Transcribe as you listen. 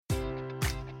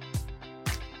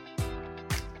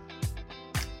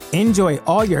Enjoy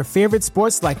all your favorite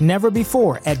sports like never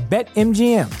before at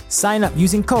BetMGM. Sign up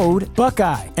using code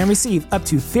Buckeye and receive up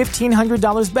to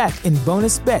 $1,500 back in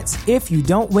bonus bets if you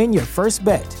don't win your first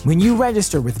bet. When you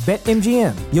register with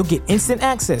BetMGM, you'll get instant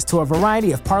access to a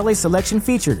variety of parlay selection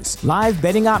features, live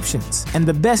betting options, and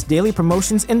the best daily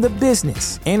promotions in the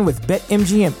business. And with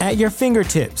BetMGM at your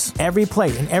fingertips, every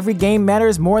play and every game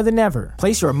matters more than ever.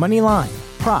 Place your money line,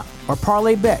 prop, or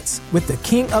parlay bets with the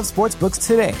king of sportsbooks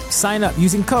today. Sign up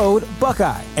using code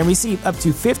Buckeye and receive up to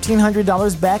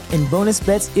 $1,500 back in bonus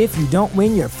bets if you don't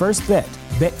win your first bet.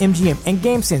 BetMGM and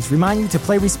GameSense remind you to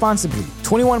play responsibly.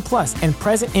 21 plus and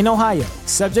present in Ohio,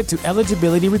 subject to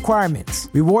eligibility requirements.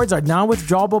 Rewards are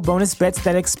non-withdrawable bonus bets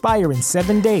that expire in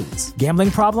 7 days. Gambling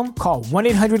problem? Call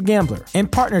 1-800-GAMBLER. In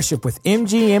partnership with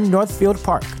MGM Northfield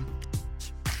Park.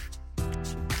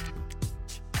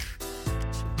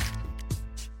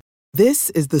 This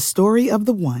is the story of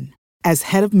the one. As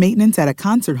head of maintenance at a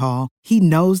concert hall, he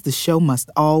knows the show must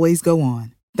always go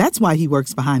on. That's why he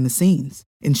works behind the scenes,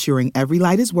 ensuring every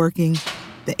light is working,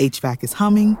 the HVAC is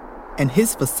humming, and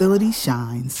his facility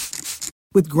shines.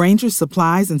 With Grainger's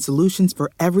supplies and solutions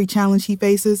for every challenge he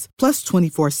faces, plus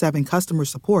 24/7 customer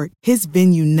support, his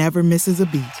venue never misses a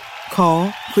beat. Call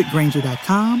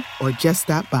quickgrainger.com or just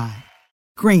stop by.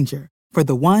 Grainger, for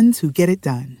the ones who get it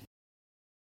done.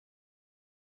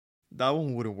 That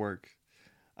one wouldn't work.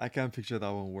 I can't picture that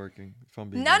one working. If I'm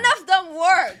being None honest. of them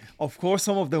work. Of course,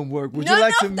 some of them work. Would None you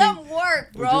like to of meet? them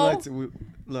work, bro. Would you like to?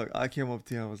 Look, I came up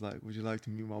to you and was like, "Would you like to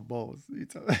meet my balls?" You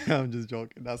tell me, I'm just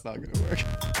joking. That's not gonna work.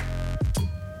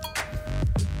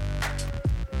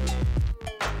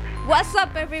 What's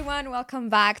up, everyone? Welcome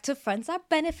back to Friends Are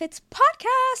Benefits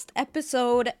podcast,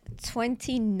 episode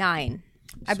 29.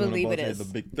 I believe it is. The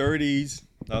big 30s.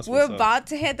 That's We're what's up. about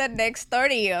to hit the next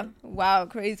 30. Wow,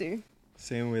 crazy.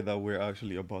 Same way that we're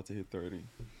actually about to hit 30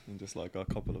 in just like a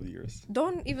couple of years.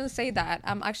 Don't even say that.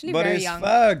 I'm actually But very it's young.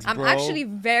 facts, I'm bro. actually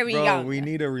very Bro, young. we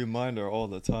need a reminder all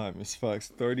the time. It's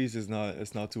facts. 30s is not.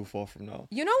 It's not too far from now.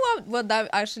 You know what that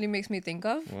actually makes me think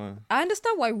of? What? I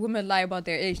understand why women lie about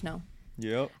their age now.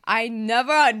 Yep. I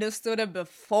never understood it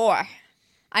before.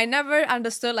 I never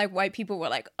understood like why people were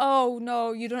like, oh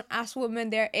no, you don't ask women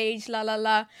their age, la la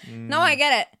la. Now I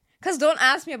get it. Because don't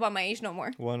ask me about my age no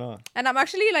more. Why not? And I'm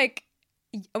actually like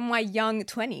in my young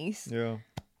 20s. Yeah.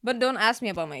 But don't ask me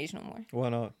about my age no more. Why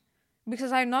not?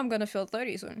 Because I know I'm going to feel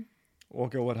 30 soon.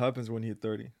 Okay, what happens when you hit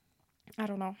 30? I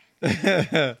don't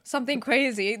know. Something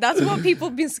crazy. That's what people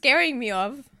been scaring me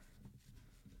of.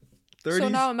 30s? So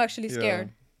now I'm actually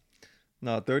scared.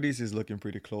 Nah, 30s is looking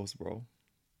pretty close, bro.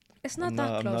 It's not I'm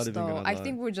that not close even though. gonna I lie.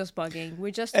 think we're just bugging.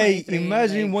 We're just Hey, 23,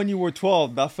 imagine like, when you were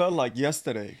 12. That felt like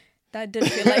yesterday. that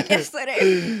did feel like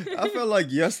yesterday. I felt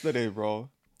like yesterday, bro.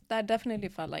 That definitely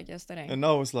felt like yesterday. And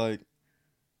now it's like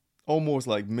almost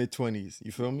like mid-20s.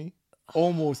 You feel me?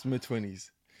 Almost mid-20s.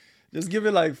 Just give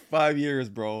it like 5 years,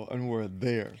 bro, and we're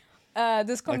there.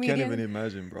 This I comedian, can't even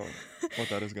imagine, bro, what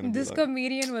that is gonna be this like.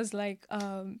 comedian was like,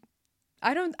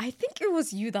 I think it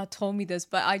was you that told me this,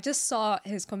 but I just saw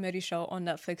his comedy show on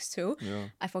Netflix too. Yeah.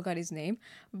 I forgot his name,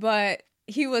 but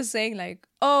he was saying like,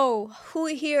 oh, who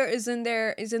here is in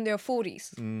their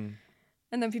 40s? And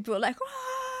then people were like,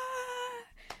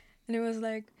 ah! And it was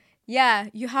like, yeah,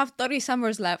 you have 30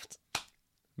 summers left.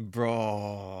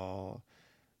 Bro.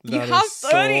 You that have is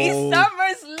 30 so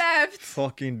summers left.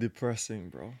 fucking depressing,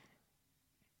 bro.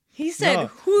 He said, No.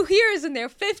 who here is in their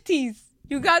 50s?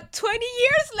 You got 20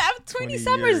 years left, 20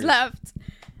 summers years. left.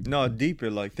 No, deeper.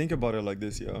 Like, think about it like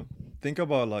this, yeah. Think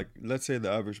about, like, let's say the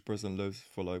average person lives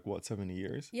for, like, what, 70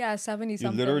 years? Yeah, 70 You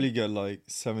something. literally get, like,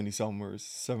 70 summers,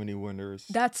 70 winters.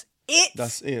 That's it.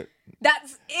 That's it.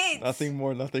 That's it. Nothing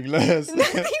more, nothing less.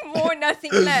 Nothing more,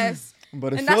 nothing less.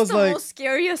 But it And that's feels the like most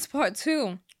scariest part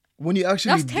too. when you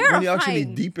actually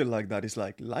terrifying. deep it like that, it's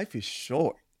like life is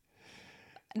short.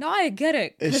 No, I get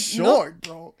it. It's 'Cause short,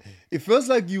 bro. It feels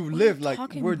like you've lived, like,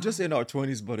 talking we're about? just in our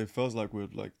 20s, but it feels like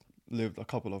we've, like, lived a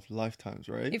couple of lifetimes,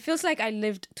 right? It feels like I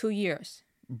lived 2 years.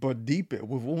 But deep it,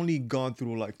 we've only gone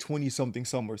through, like, 20-something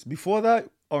summers. Before that,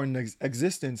 our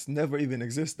existence never even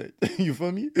existed. You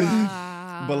feel me?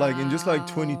 Wow. But, like, in just, like,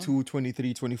 22,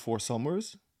 23, 24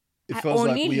 summers, it I feels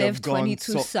only like we have lived gone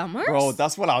 22 summers? Bro,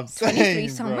 that's what I'm 23 saying,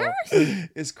 summers? bro.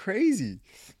 It's crazy.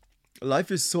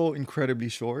 Life is so incredibly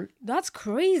short. That's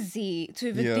crazy to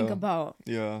even think Yeah. about.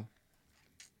 Yeah.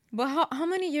 But how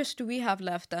many years do we have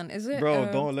left then? Is it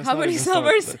Bro, let's how not many even start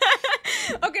summers?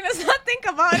 Okay, let's not think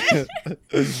about it.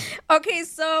 Okay,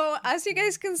 so as you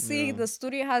guys can see, the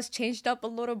studio has changed up a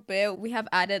little bit. We have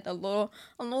added a little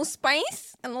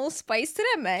spice to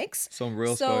the mix. Some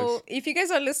real So spice. if you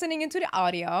guys are listening into the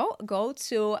audio, go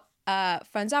to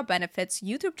Friends Are Benefits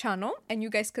YouTube channel, and you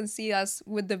guys can see us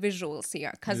with the visuals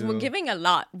here because we're Yeah. giving a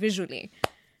lot visually.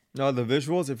 No, the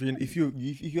visuals. If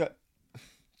you got.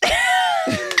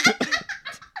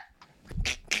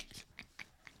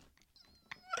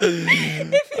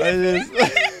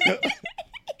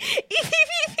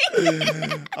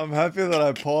 I'm happy that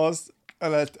I paused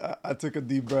and I took a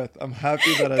deep breath. I'm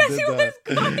happy that I did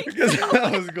that because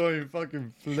I was going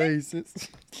fucking places.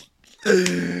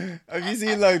 Have you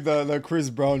seen like the Chris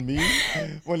Brown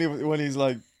meme when he's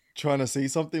like trying to say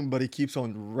something but he keeps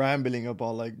on rambling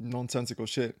about like nonsensical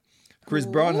shit? Chris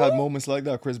Brown had moments like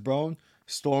that. Chris Brown,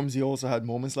 Stormzy also had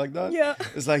moments like that. Yeah.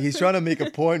 It's like he's trying to make a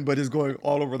point, but he's going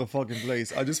all over the fucking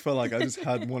place. I just felt like I just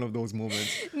had one of those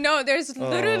moments. No, there's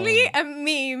literally a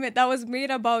meme that was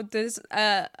made about this.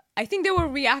 I think they were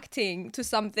reacting to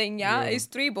something. Yeah, it's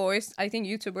 3 boys, I think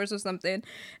YouTubers or something.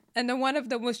 And then one of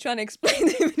them was trying to explain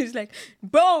to him, and he's like,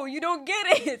 "Bro, you don't get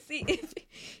it. See,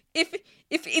 if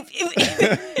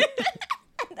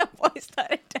and the boy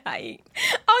started dying.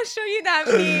 I'll show you that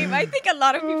meme. I think a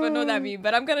lot of people know that meme,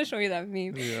 but I'm gonna show you that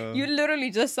meme. Yeah. You literally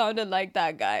just sounded like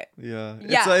that guy. Yeah.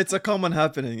 Yeah. It's a common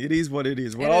happening. It is what it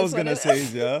is. What It I is was what gonna it say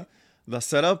is. is, the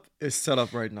setup is set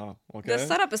up right now. Okay. The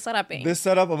setup is setuping. This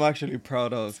setup I'm actually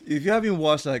proud of. If you haven't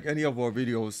watched like any of our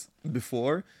videos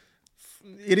before,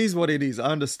 it is what it is.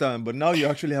 I understand, but now you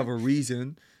actually have a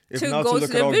reason. If To not go to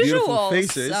look to at the our beautiful visuals,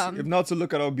 faces, if not to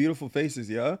look at our beautiful faces,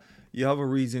 you have a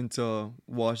reason to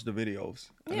watch the videos.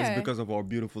 And Yeah. it's because of our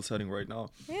beautiful setting right now.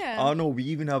 Yeah. I don't know, we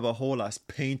even have a whole ass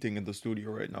painting in the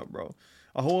studio right now, bro.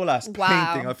 A whole ass Wow.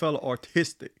 painting. I felt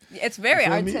artistic. It's very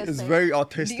You feel me? artistic. It's very Do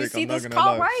artistic. you see I'm this not car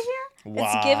gonna lie. right here?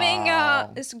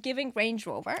 Wow. It's giving Range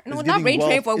Rover. No, It's not giving Range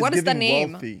wealth- Rover. What it's is the giving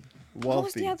name? Wealthy. What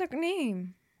was the other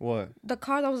name? What? The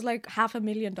car that was like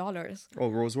 $500,000. Oh,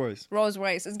 Rolls Royce. Rolls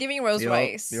Royce. It's giving Rolls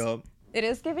Royce. Yup. It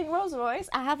is giving Rolls Royce.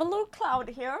 I have a little cloud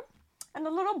here and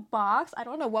a little box. I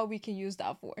don't know what we can use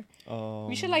that for.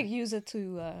 We should like use it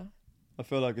to. I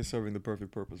feel like it's serving the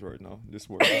perfect purpose right now. This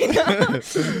works.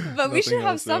 But we should Nothing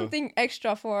have else, yeah. something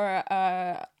extra for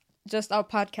just our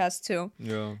podcast too.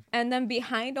 Yeah. And then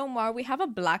behind Omar, we have a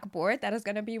blackboard that is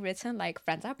going to be written like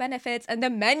Friends Are Benefits and the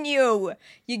menu.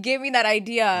 You gave me that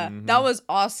idea. That was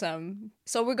awesome.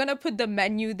 So we're going to put the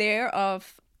menu there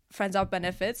of Friends Are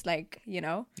Benefits, like, you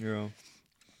know,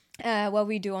 what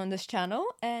we do on this channel.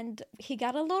 And he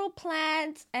got a little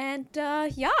plant and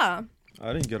yeah.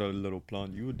 I didn't get a little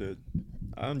plant. You did.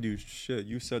 I don't do shit.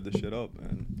 You set the shit up,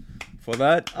 and for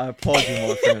that, I applaud you,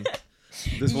 my friend.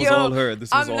 This was all her.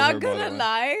 This was I'm all not her, by the gonna way.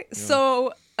 lie. Yeah.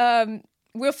 So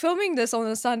we're filming this on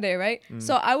a Sunday, right?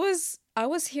 So I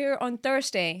was here on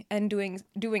Thursday and doing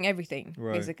everything,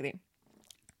 Right. basically.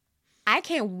 I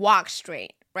can't walk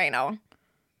straight right now.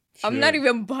 I'm Shit. not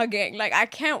even bugging. Like, I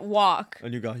can't walk.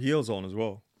 And you got heels on as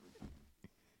well.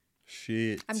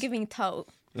 Shit. I'm giving toe.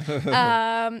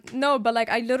 No, but like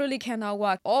I literally cannot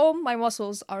walk. All my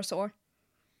muscles are sore.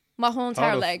 My whole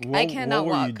entire leg. I cannot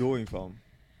What were walk. you doing, fam?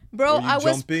 Bro, Were you I was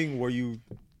jumping? Were you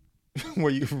were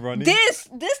you running? This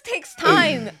takes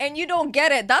time, and you don't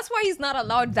get it. That's why he's not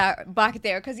allowed that back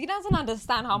there, because he doesn't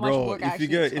understand how much Bro, work if actually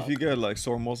you get like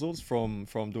sore muscles from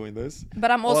doing this,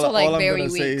 But I'm also like all very I'm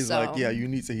gonna weak. say is so like, yeah, you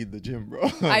need to hit the gym, bro.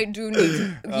 I do need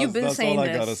to. You've been that's saying all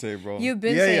this. I gotta say, bro. You've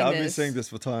been yeah, saying yeah, this. I've been saying this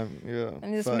for time. Yeah,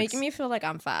 And it's facts. making me feel like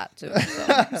I'm fat too.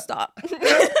 So stop.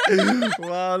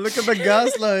 Wow, look at the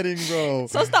gaslighting, bro.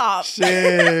 So stop.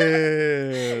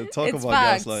 Shit. Talk It's about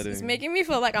facts. gaslighting. It's making me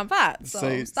feel like I'm fat. So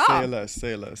say stop. less.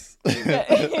 Say less.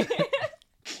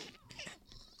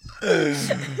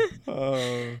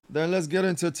 Then let's get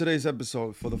into today's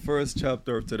episode. For the first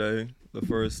chapter of today, the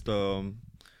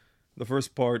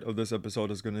first part of this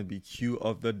episode is going to be Q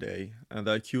of the day, and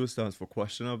that Q stands for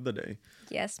question of the day.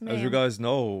 Yes, ma'am. As you guys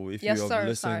know, if Yes, you have sir.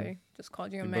 listened, Sorry, just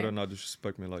called you a you man. better not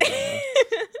disrespect me like that. Man.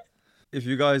 If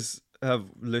you guys have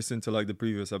listened to like the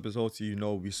previous episodes, you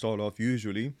know we start off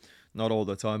usually, not all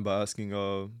the time, by asking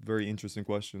a very interesting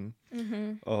question.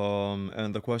 And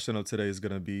the question of today is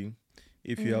gonna be,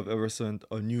 if you have ever sent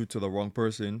a nude to the wrong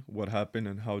person, what happened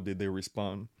and how did they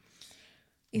respond?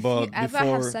 If But you ever have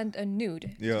before- sent a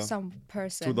nude Yeah. to some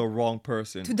person, To the wrong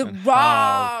person. To the and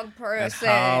wrong and person.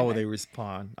 how they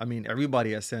respond. I mean,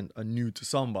 everybody has sent a nude to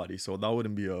somebody, so that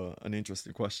wouldn't be an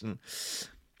interesting question.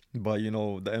 But you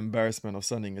know, the embarrassment of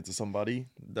sending it to somebody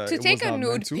that to it take was a not nude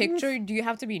meant to. picture, do you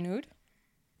have to be nude?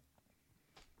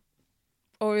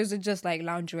 Or is it just like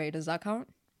lingerie? Does that count?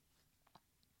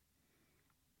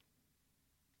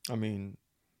 I mean,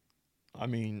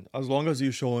 as long as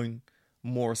you're showing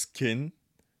more skin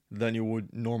than you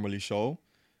would normally show,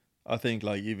 I think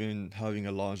like even having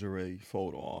a lingerie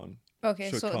photo on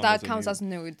Okay, so that counts as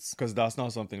nudes. Because that's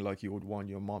not something like you would want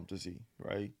your mom to see,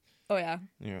 right? Oh, yeah.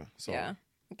 Yeah. So Yeah.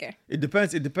 Okay. It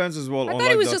depends as well. I on thought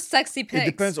like it was just sexy pics. It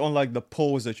depends on like the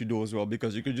pose that you do as well,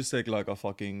 because you could just take like a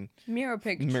fucking mirror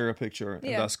picture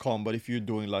and that's calm. But if you're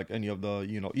doing like any of the,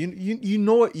 you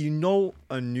know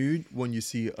a nude when you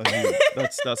see a nude.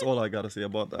 that's all I gotta say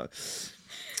about that.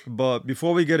 But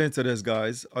before we get into this,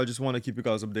 guys, I just want to keep you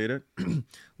guys updated.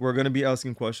 We're gonna be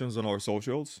asking questions on our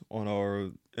socials, on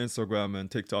our Instagram and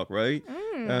TikTok, right?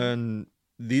 And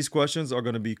these questions are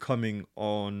going to be coming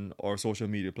on our social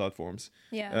media platforms.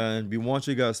 Yeah. And we want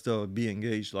you guys to be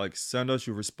engaged. Like, send us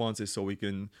your responses so we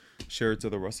can share it to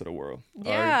the rest of the world.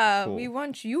 Yeah, right? Cool. We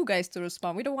want you guys to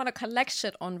respond. We don't want to collect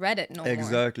shit on Reddit no more.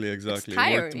 Exactly. It's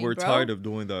tiring, we're bro. tired of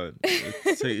doing that.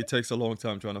 It takes a long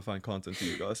time trying to find content to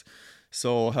you guys.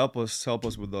 So help us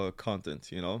with the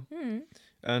content,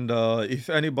 And if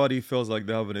anybody feels like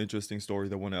they have an interesting story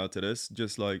they want to add to this,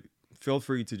 just like, feel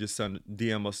free to just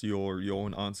DM us your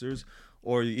own answers,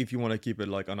 or if you want to keep it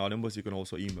like anonymous, you can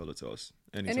also email it to us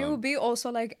anytime. And it will be also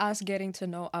like us getting to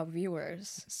know our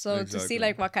viewers, so to see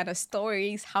like what kind of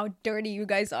stories, how dirty you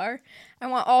guys are. I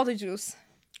want all the juice.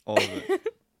 All of it.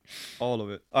 All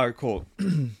of it. All right, cool.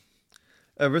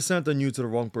 Ever sent a nude to the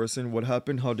wrong person? What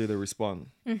happened? How did they respond?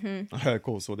 All right,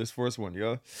 cool. So this first one,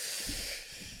 yeah.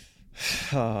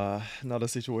 Not a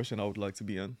situation I would like to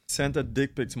be in. Sent a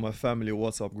dick pic to my family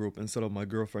WhatsApp group instead of my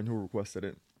girlfriend who requested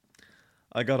it.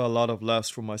 I got a lot of laughs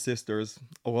from my sisters,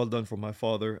 a well done from my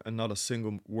father, and not a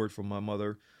single word from my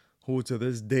mother, who to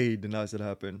this day denies it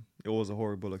happened. It was a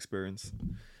horrible experience.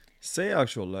 Say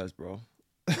actual lies, bro.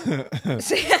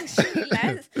 Say actual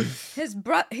lies?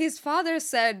 His father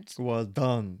said, well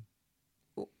done.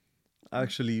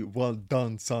 Actually, well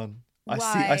done, son.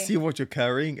 Why? I see what you're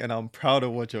carrying, and I'm proud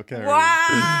of what you're carrying. Wow!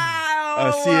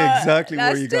 I see exactly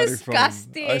where you got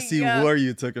disgusting. it from. I see where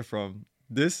you took it from.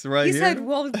 This right he here. He said,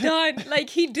 well done. Like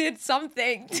he did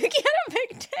something to get a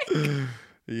big dick.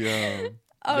 Yeah.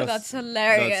 Oh, that's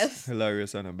hilarious. That's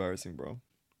hilarious and embarrassing, bro.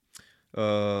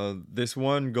 This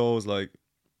one goes like,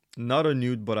 not a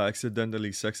nude, but I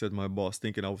accidentally sexted my boss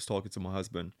thinking I was talking to my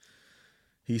husband.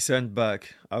 He sent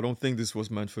back, I don't think this was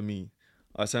meant for me.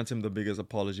 I sent him the biggest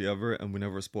apology ever, and we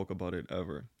never spoke about it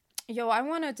ever. Yo, I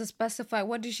wanted to specify,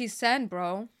 what did she send,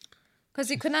 bro? Because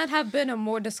it could not have been a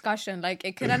more discussion. Like,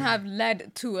 it couldn't have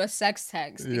led to a sex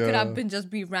text. It could have been just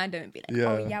be random and be like,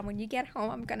 oh, yeah, when you get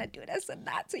home, I'm going to do this and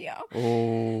that to you.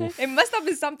 Oh. It must have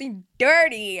been something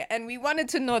dirty, and we wanted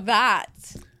to know that.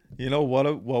 You know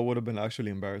what would have been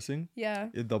actually embarrassing? Yeah.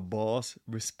 If the boss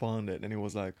responded and he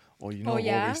was like, oh, I've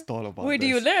always thought about Where this. do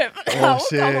you live? Oh,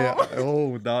 shit.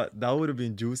 Oh, that would have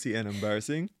been juicy and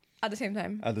embarrassing. At the same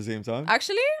time.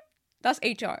 Actually, that's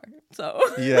HR. So.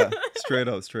 Yeah. Straight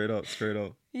up.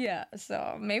 Yeah.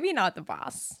 So maybe not the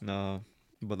boss. Nah.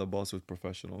 But the boss was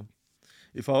professional.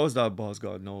 If I was that boss,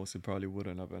 God knows, it probably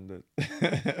wouldn't have ended.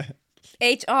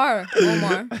 HR,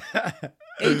 Omar.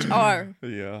 HR.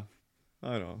 Yeah.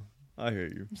 I know. I hear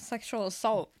you. Sexual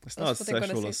assault. It's not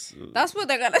sexual assault. That's what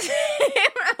they're gonna say.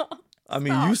 I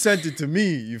mean, you sent it to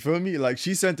me. You feel me? Like,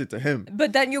 she sent it to him.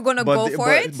 But then you're gonna go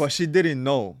for it? But she didn't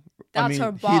know. That's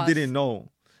her boss. He didn't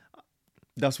know.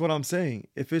 That's what I'm saying.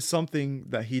 If it's something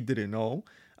that he didn't know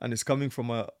and it's coming from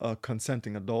a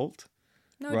consenting adult,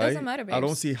 no, it doesn't matter, babes. I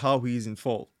don't see how he's in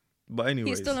fault. But anyways.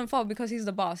 He's still in fault because he's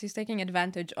the boss. He's taking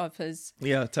advantage of his...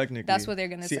 Yeah, technically. That's what they're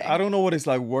going to say. I don't know what it's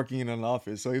like working in an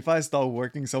office. So if I start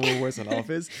working somewhere worse in an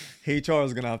office, HR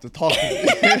is going to have to talk to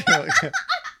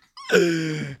me.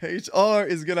 HR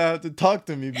is going to have to talk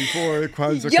to me before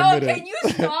crimes are committed. Yo, can you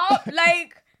stop?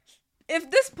 Like,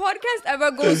 if this podcast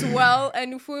ever goes well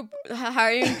and if we're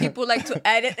hiring people like to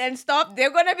edit and stuff, they're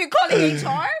going to be calling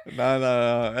HR?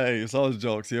 Nah. Hey, it's all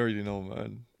jokes. You already know,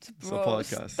 man. It's Bro, a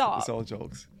podcast. Stop. It's all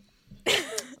jokes.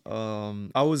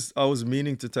 I was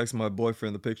meaning to text my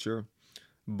boyfriend the picture,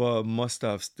 but must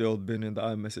have still been in the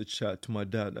iMessage chat to my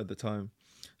dad at the time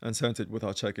and sent it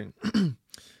without checking.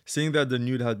 Seeing that the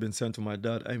nude had been sent to my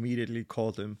dad, I immediately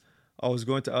called him. I was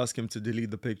going to ask him to delete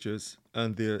the pictures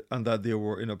and that they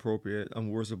were inappropriate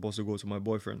and were supposed to go to my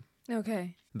boyfriend.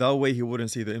 Okay. That way he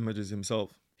wouldn't see the images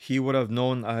himself. He would have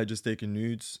known I had just taken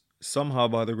nudes. Somehow,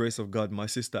 by the grace of God, my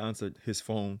sister answered his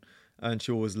phone, and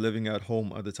she was living at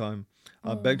home at the time.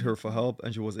 I begged her for help,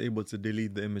 and she was able to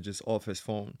delete the images off his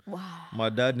phone. Wow. My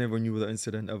dad never knew the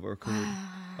incident ever occurred. Wow.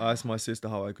 I asked my sister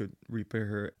how I could repay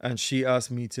her, and she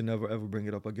asked me to never ever bring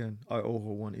it up again. I owe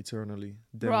her one eternally.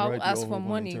 Bro, I'll ask for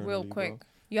money real quick. Bro.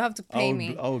 You have to pay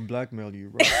me. I would blackmail you,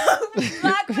 bro.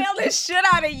 Blackmail the shit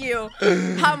out of you.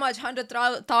 How much?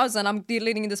 100,000. I'm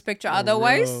deleting this picture.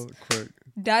 Otherwise, real quick.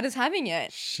 Dad is having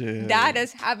it. Shit. Dad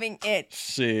is having it.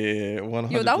 Shit.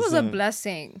 100%. Yo, that was a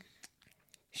blessing.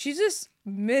 She just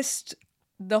missed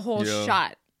the whole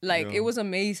shot. Like, it was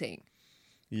amazing.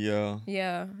 Yeah.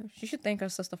 Yeah. She should thank her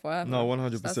sister forever. No,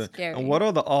 100%. That's scary. And what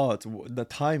are the odds? The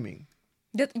timing.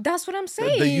 That's what I'm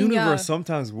saying. The universe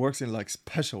sometimes works in like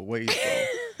special ways,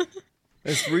 bro.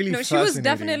 It's really no, she was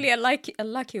definitely a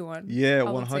lucky one. Yeah,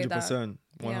 I would say 100%.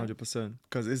 100%.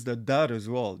 Because it's the dad as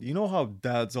well. You know how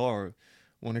dads are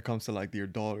when it comes to like their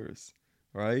daughters,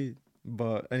 right?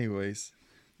 But anyways,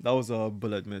 that was a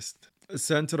bullet missed.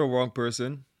 Sent to the wrong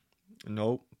person.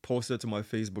 Nope. Posted to my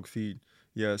Facebook feed.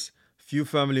 Yes. Few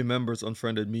family members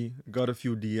unfriended me. Got a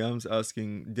few DMs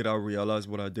asking, did I realize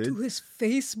what I did? To his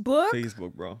Facebook?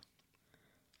 Facebook, bro.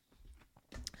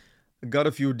 Got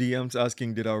a few DMs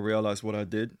asking, did I realize what I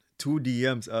did? 2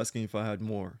 DMs asking if I had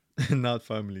more. Not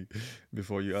family,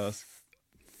 before you ask.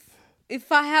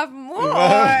 If I have more?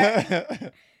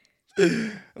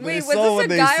 Wait, was this a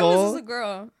guy or was this a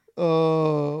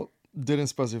girl? Didn't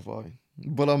specify.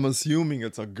 But I'm assuming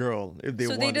it's a girl. If they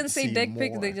so they didn't say dick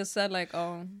pic, they just said like,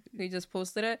 oh, they just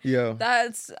posted it. Yeah.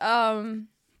 That's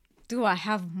do I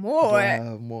have more? Do I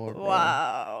have more? Bro.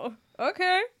 Wow.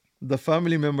 Okay. The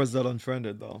family members that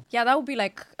unfriended though. Yeah, that would be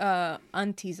like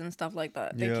aunties and stuff like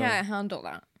that. They can't handle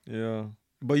that. Yeah.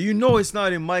 But you know it's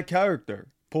not in my character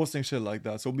posting shit like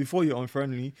that. So before you unfriend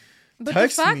me, but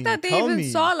text the fact me, that they tell even me.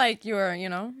 saw like your, you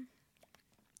know.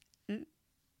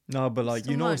 No, but like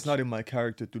So you know much. it's not in my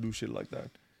character to do shit like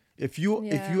that. If you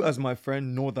as my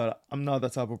friend know that I'm not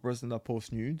that type of person that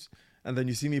posts nudes, and then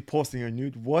you see me posting a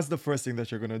nude, what's the first thing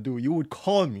that you're gonna do? You would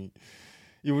call me.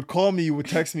 You would call me, you would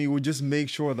text me, you would just make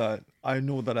sure that I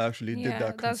know that I actually did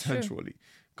that that's true. consensually.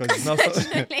 Because it's not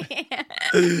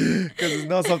because it's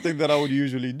not something that I would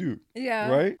usually do. Yeah.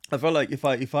 Right? I felt like if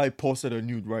I posted a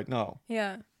nude right now,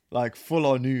 Yeah. like full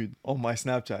on nude on my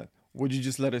Snapchat, would you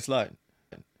just let it slide?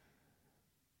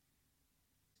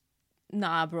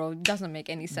 Nah, bro, it doesn't make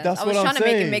any sense. That's I was what I'm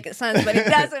trying to saying. make sense, but it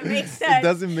doesn't make sense. It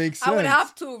doesn't make sense. I would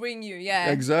have to ring you,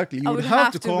 yeah. Exactly. You I would would have to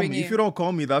have to call ring me. you. If you don't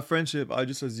call me, that friendship, I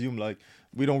just assume like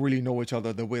we don't really know each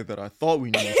other the way that I thought we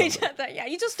knew each other. Yeah,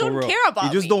 you just For don't real. care about me.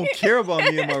 You just don't care about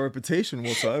me and my reputation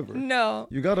whatsoever. No.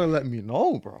 You gotta let me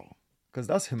know, bro. Because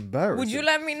that's embarrassing. Would you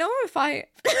let me know if I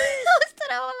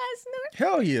posted our last nude?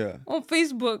 Hell yeah. On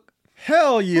Facebook.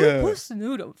 Hell yeah. Who posts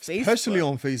nude on Facebook? Especially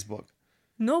on Facebook.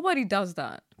 Nobody does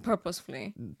that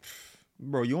purposefully.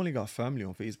 Bro, you only got family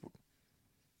on Facebook.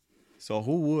 So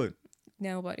who would?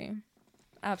 Nobody.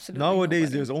 Absolutely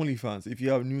Nowadays, nobody. there's OnlyFans. If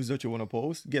you have news that you want to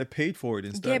post, get paid for it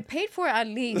instead. Get paid for it at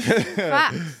least.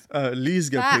 Facts. At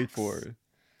least get paid Facts. for it.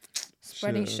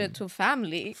 Spreading shit to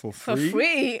family. For For free?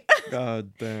 free.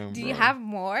 God damn, Do bro. you have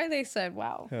more? They said,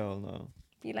 wow. Hell no.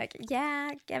 Be like,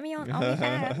 yeah, get me on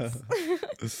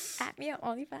OnlyFans. At me on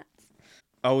OnlyFans.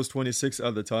 I was 26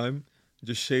 at the time.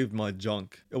 Just shaved my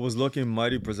junk. It was looking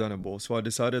mighty presentable, so I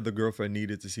decided the girlfriend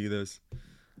needed to see this.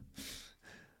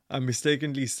 I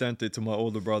mistakenly sent it to my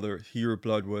older brother. He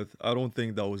replied with, I don't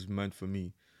think that was meant for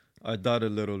me. I died a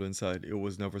little inside. It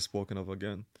was never spoken of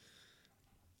again.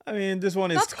 I mean, this one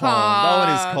is That's calm. That one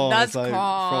is calm. calm. That's it's like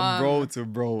calm. from bro to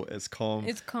bro, it's calm.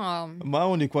 It's calm. My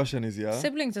only question is,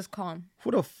 Siblings is calm.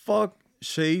 who the fuck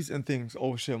shaves and thinks,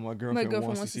 oh shit, my girlfriend,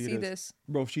 wants to see this.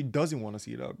 Bro, she doesn't want to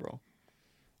see that, bro.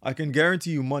 I can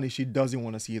guarantee you money, she doesn't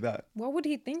want to see that. What would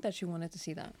he think that she wanted to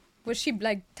see that? Was she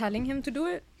like telling him to do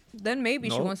it? Then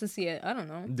maybe she No. wants to see it. I don't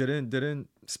know. Didn't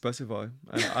specify.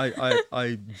 And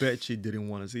I bet she didn't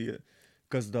want to see it.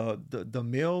 Because the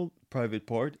male private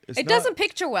part, It doesn't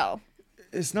picture well.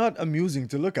 It's not amusing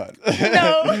to look at.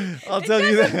 No. I'll tell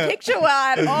you that. Picture well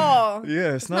at all.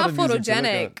 Yeah, it's not amusing to look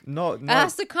photogenic. at. No, It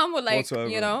has to come with like, whatsoever.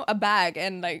 you know, a bag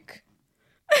and like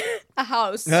a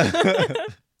house.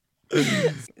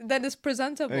 That is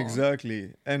presentable.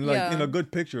 Exactly. And like Yeah. in a good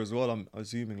picture as well, I'm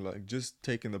assuming like just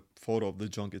taking the photo of the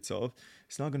junk itself,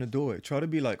 it's not gonna do it. Try to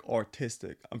be like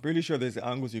artistic. I'm pretty sure there's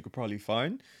angles you could probably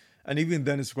find. And even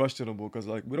then it's questionable because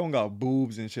like we don't got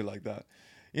boobs and shit like that.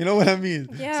 You know what I mean?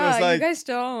 Yeah, so it's like you guys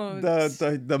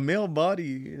don't. the male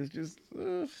body is just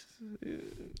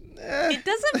It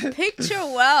doesn't picture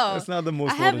well. It's not the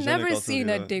most I have photogenic, never I'll tell seen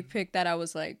you a that. dick pic that I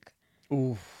was like,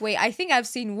 oof. wait, I think I've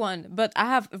seen one, but I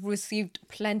have received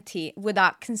plenty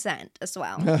without consent as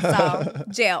well. So,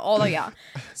 jail, all of y'all.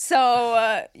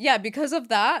 So, yeah, because of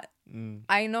that,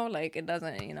 I know, like, it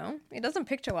doesn't, you know, it doesn't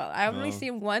picture well. I only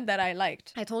seen one that I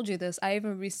liked. I told you this. I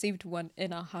even received one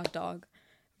in a hot dog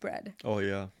bread. Oh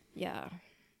yeah. Yeah.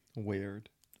 Weird.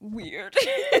 Weird.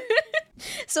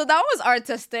 So that was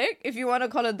artistic, if you want to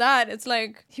call it that. It's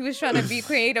like he was trying to be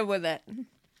creative with it.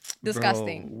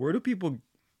 Disgusting. Bro, where do people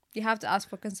You have to ask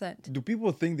for consent. Do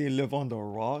people think they live under a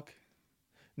rock?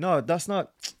 No, that's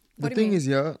not. The What do you thing mean? is,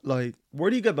 yeah, like, where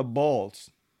do you get the balls?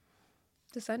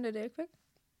 To send a dick pic?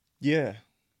 Yeah.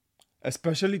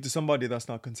 Especially to somebody that's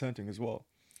not consenting as well.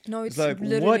 No, It's it's like,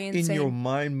 literally what insane. in your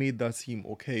mind made that seem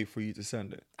okay for you to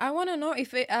send it? I want to know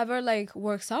if it ever like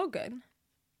works out good. I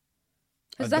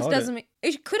Because that doubt doesn't mean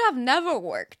it could have never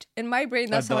worked. In my brain,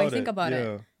 that's how I doubt think about it.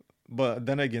 Yeah. But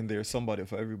then again, there's somebody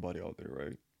for everybody out there,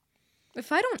 right?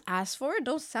 If I don't ask for it,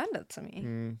 don't send it to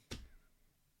me.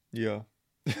 Yeah.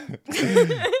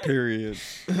 Period.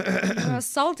 You're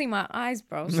assaulting my eyes,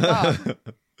 bro. Stop.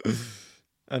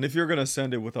 And if you're gonna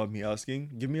send it without me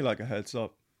asking, give me like a heads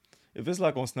up. If it's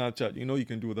like on Snapchat, you know you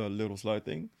can do the little slide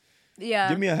thing. Yeah.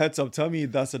 Give me a heads up. Tell me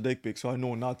that's a dick pic so I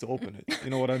know not to open it. You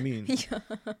know what I mean? Yeah.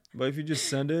 But if you just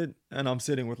send it and I'm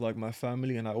sitting with like my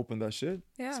family and I open that shit,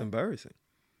 it's Yeah. embarrassing.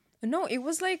 No, it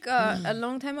was like a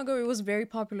long time ago. It was very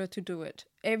popular to do it.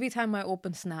 Every time I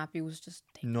opened Snap, it was just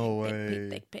dick, No dick, way. dick,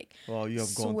 dick, dick. Wow, you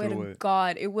have gone Swear through to it.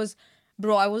 God, it was,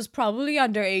 bro. I was probably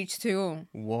underage too.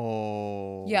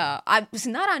 Whoa. Yeah, I was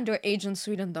not underage in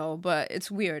Sweden though, but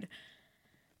it's weird.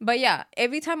 But yeah,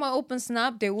 every time I open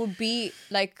Snap, there would be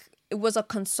like it was a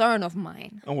concern of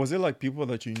mine. And was it like people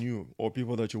that you knew or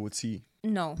people that you would see?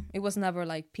 No, it was never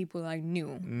like people I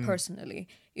knew personally.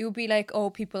 It would be like, oh,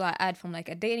 people I add from like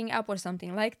a dating app or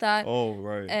something like that. Oh,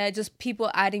 right. Just people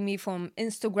adding me from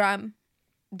Instagram.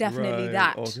 Definitely Right.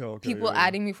 that. Okay, People yeah.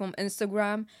 adding me from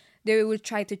Instagram. They would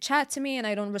try to chat to me and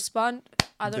I don't respond.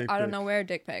 I Dick don't pic. know where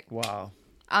dick pic. Wow.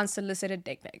 Unsolicited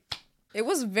dick pic. It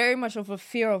was very much of a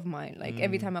fear of mine, like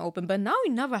every time I open. But now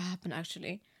it never happened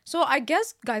actually. So I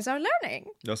guess guys are learning.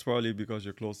 That's probably because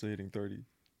you're close to hitting 30.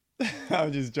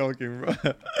 I'm just joking, bro.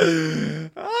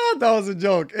 That was a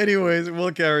joke. Anyways,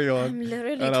 we'll carry on. I'm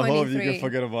literally and I hope you 23. can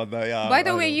forget about that. Yeah. By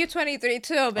the I way, know. you're 23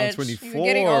 too, bitch. I'm 24. You're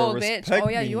getting old, Respect bitch. Oh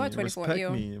yeah, you me. are 24. Respect You.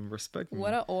 me. Respect me.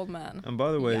 What an old man. And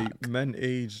by the way, Yuck. men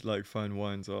age like fine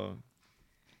wines are.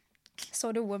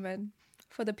 So do women.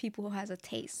 For the people who has a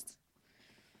taste.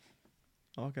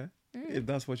 Okay. If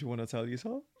that's what you want to tell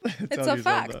yourself. It's tell a yourself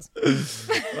fact.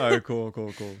 that. All right, cool.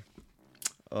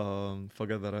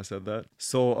 Forget that I said that.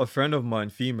 So a friend of mine,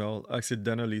 female,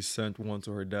 accidentally sent one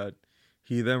to her dad.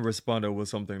 He then responded with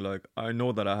something like, I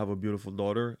know that I have a beautiful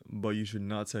daughter, but you should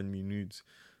not send me nudes.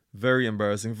 Very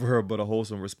embarrassing for her, but a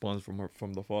wholesome response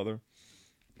from the father.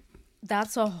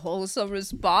 That's a wholesome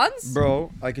response.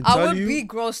 Bro, I can I tell would you, be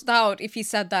grossed out if he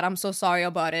said that. I'm so sorry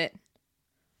about it.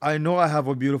 I know I have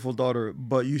a beautiful daughter,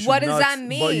 but you should What does not, that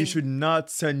But you mean? should not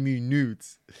send me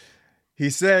nudes. He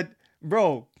said,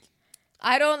 bro,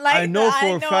 I don't like I know that.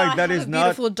 for a fact that I is have a not-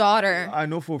 beautiful daughter. I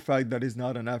know for a fact that is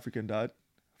not an African dad.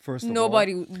 First of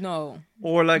Nobody, all. no.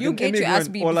 Or like You an get your ass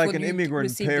immigrant, beat or like before an you immigrant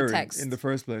receive the parent text. in the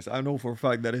first place. I know for a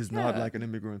fact that is not Yeah. like an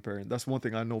immigrant parent. That's one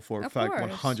thing I know for a Of fact,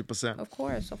 course. 100%. Of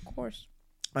course.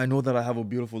 I know that I have a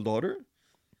beautiful daughter.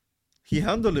 He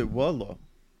handled it well though.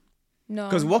 No.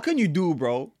 Because what can you do,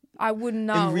 bro? I would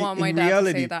not want my dad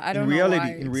to say that. I don't know why.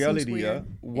 It In seems reality, yeah. weird.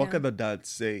 What Yeah. can the dad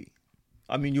say?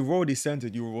 I mean, you've already sent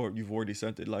it. You've already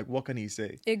sent it. Like, what can he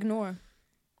say? Ignore.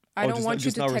 I Oh, don't just- want you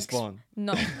just to not text. respond.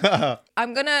 No.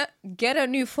 I'm gonna get a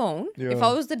new phone. If Yeah.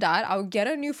 I was the dad, I would get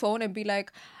a new phone and be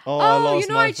like, Oh, I lost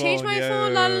my I changed phone. my Yeah,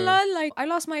 phone. yeah, La yeah. la la. Like I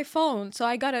lost my phone, so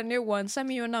I got a new one. Send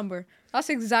me your number. That's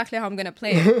exactly how I'm gonna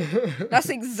play it. That's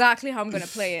exactly how I'm gonna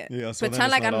play it. Yeah, so then Pretend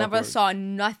it's like I not never awkward. saw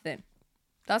nothing.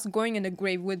 That's going in the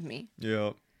grave with me.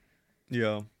 Yeah.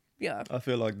 Yeah. Yeah. I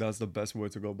feel like that's the best way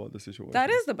to go about the situation. That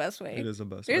is the best way. It is the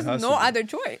best. There's It has no to be. other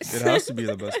choice. It has to be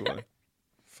the best way.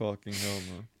 Fucking hell,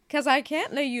 man. Because I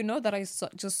can't let you know that I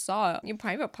just saw your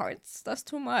private parts. That's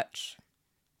too much.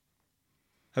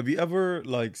 Have you ever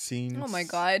like seen? Oh my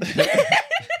God.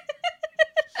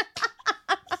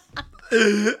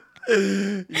 You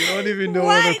don't even know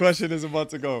where the What? question is about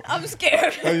to go. I'm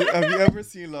scared. Have you ever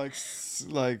seen like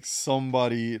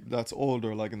somebody that's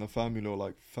older, like in the family or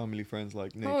like family friends,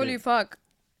 like naked? Holy fuck.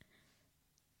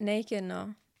 Naked,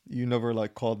 no. You never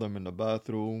like called them in the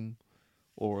bathroom,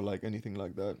 or like anything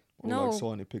like that, or No. like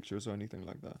saw any pictures or anything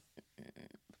like that.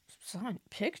 Saw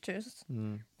pictures.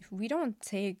 Mm. If we don't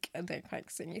take dick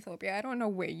pics in Ethiopia, I don't know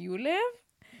where you live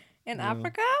in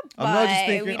Africa, but I'm not just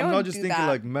we thinking. don't I'm not just do thinking that.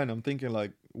 like men. I'm thinking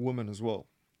like women as well.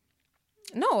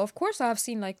 No, of course I've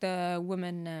seen like the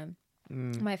women,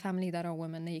 my family that are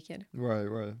women naked. Right,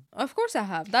 right. Of course I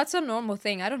have. That's a normal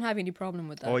thing. I don't have any problem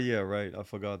with that. Oh yeah, right. I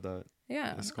forgot that.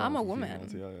 Yeah, It's I'm common a for woman.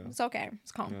 females, yeah, yeah. It's okay.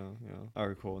 It's calm. Yeah, yeah.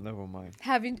 Alright, cool. Never mind.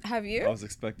 Have you? I was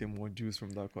expecting more juice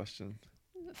from that question.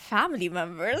 Family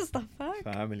members? The fuck?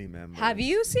 Family members. Have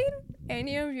you seen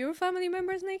any of your family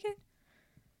members naked?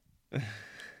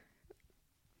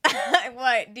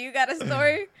 What? Do you got a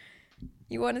story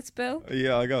you want to spill?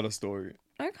 Yeah, I got a story.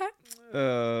 Okay.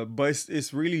 But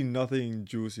it's really nothing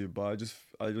juicy. But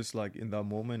I just like in that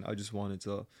moment, I just wanted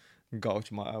to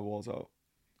gouge my eyeballs out.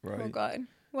 Right. Oh God,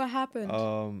 what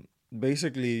happened?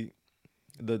 Basically,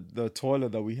 the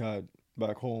toilet that we had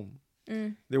back home,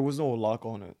 there was no lock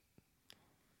on it.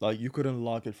 Like you couldn't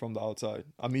lock it from the outside.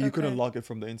 I mean, you couldn't lock it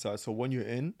from the inside. So when you're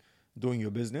in doing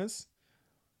your business,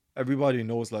 everybody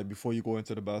knows like before you go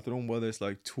into the bathroom, whether it's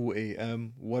like 2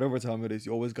 a.m., whatever time it is,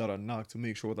 you always gotta knock to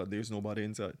make sure that there's nobody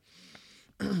inside.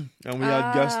 And we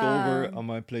had guests over at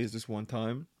my place this one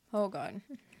time. Oh God.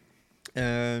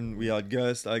 And we had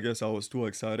guests. I guess I was too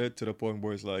excited to the point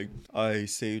where it's like I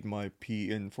saved my pee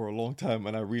in for a long time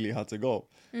and I really had to go.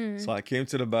 So I came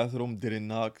to the bathroom, didn't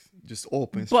knock, just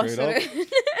opened straight up.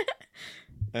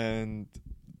 And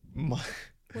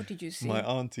what did you see? My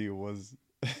auntie was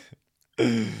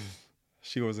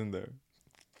she was in there.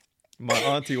 My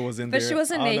auntie was in there. But she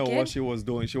wasn't naked? I don't know what she was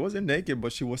doing. She wasn't naked,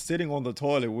 but she was sitting on the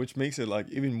toilet, which makes it like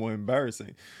even more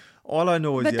embarrassing. All I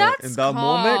know is in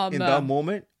that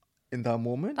moment,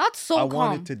 that's so I calm.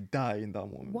 wanted to die in that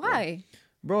moment. Why?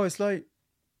 Bro, it's like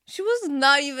she was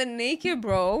not even naked,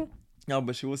 bro. No,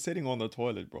 but she was sitting on the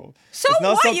toilet, bro. So it's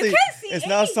not what? You can't see It's anything.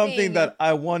 not something that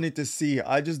I wanted to see.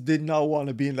 I just did not want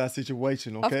to be in that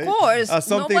situation, okay? Of course. That's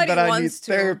something Nobody that I need wants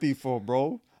to. therapy for,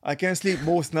 bro. I can't sleep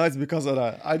most nights because of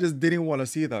that. I just didn't want to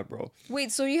see that, bro.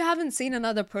 Wait, so you haven't seen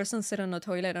another person sit on the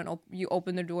toilet and you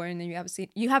open the door and then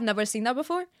you have never seen that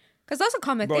before? Because that's a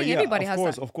common thing. Yeah, everybody has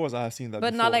that. Of course, I have seen that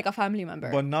But before. not like a family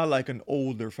member. But not like an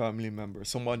older family member.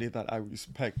 Somebody that I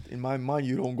respect. In my mind,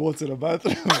 you don't go to the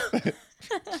bathroom.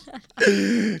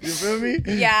 You feel me?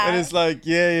 Yeah. And it's like,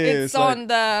 It's on like,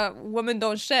 the women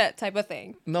don't shit type of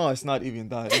thing. no, it's not even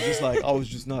that. It's just like I was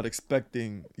just not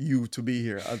expecting you to be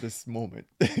here at this moment.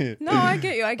 No, I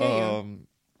get you.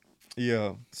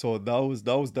 Yeah, so that was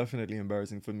definitely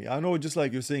embarrassing for me. I know, just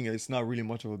like you're saying, it's not really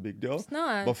much of a big deal. It's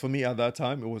not. But for me at that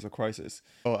time, it was a crisis.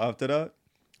 So after that,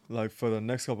 like for the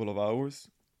next couple of hours,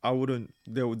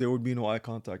 there would be no eye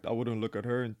contact. I wouldn't look at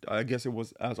her. And I guess it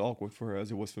was as awkward for her as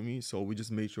it was for me. So we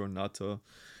just made sure not to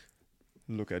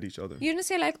look at each other. You didn't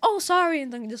say like, oh, sorry,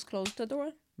 and then you just close the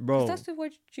door? Bro. That's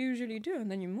what you usually do, and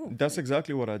then you move. That's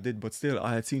exactly what I did. But still,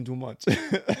 I had seen too much.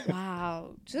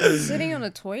 Wow. Just sitting on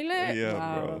the toilet? Yeah,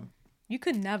 wow. bro. You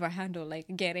could never handle like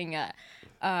getting a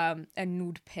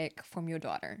nude pic from your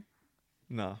daughter.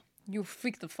 Nah. You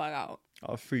freak the fuck out.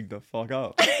 I'll freak the fuck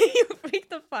out. You freak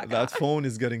the fuck out. That phone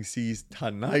is getting seized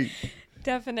tonight.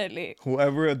 Definitely.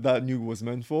 Whoever that nude was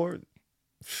meant for,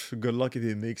 good luck if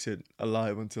he makes it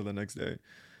alive until the next day.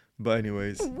 But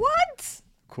anyways. What?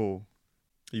 Cool.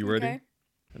 You ready? Okay.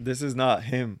 This is not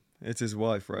him. It's his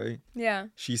wife, right? Yeah.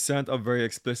 She sent a very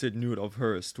explicit nude of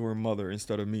hers to her mother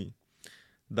instead of me.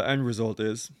 The end result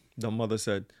is, the mother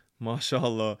said,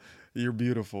 "MashaAllah, you're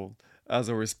beautiful," as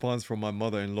a response from my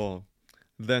mother-in-law.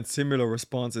 Then similar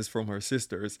responses from her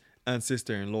sisters and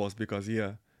sister-in-laws because,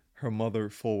 her mother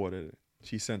forwarded it.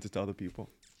 She sent it to other people.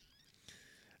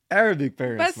 Arabic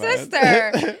parents, But man.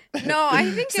 sister. No, I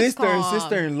think it's Sister and calm.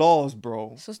 sister-in-laws,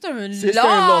 bro. Sister-in-laws.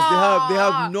 Sister-in-laws, they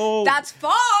have no... That's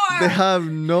far. They have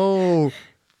no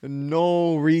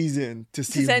reason to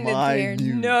see Send it my here.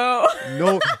 nude.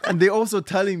 No. And they also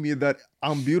telling me that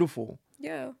I'm beautiful.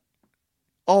 Yeah.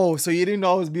 Oh, so you didn't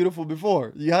know I was beautiful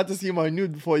before? You had to see my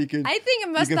nude before you could. I think it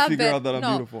must you can have figure been out that I'm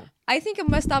beautiful. I think it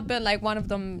must have been like one of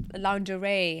them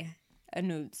lingerie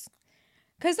nudes.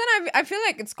 Cause then I feel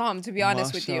like it's calm, to be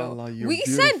honest with Mashallah, you. you're We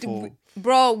beautiful. send,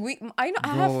 bro. I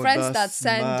have Bro, friends that that's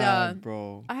send. mad,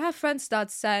 bro. I have friends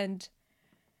that send,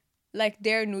 like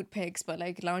their nude pics, but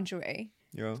like lingerie,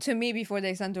 Yeah, to me before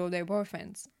they send to all their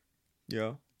boyfriends.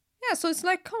 yeah. Yeah, so it's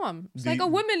like calm. It's like a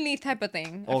womanly type of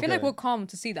thing. I feel like Okay. we're calm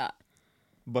to see that.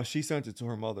 But she sent it to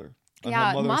her mother. And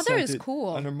Yeah, her mother sent is it-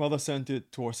 cool. And her mother sent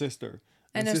it to her sister.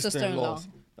 And her sister-in-law.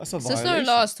 That's a violation.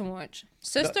 Sister-in-law is too much.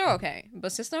 Sister, okay,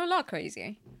 but sister-in-law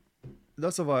crazy.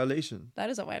 That's a violation. That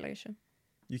is a violation.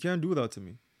 You can't do that to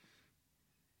me.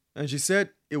 And she said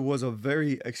it was a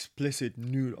very explicit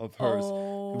nude of hers.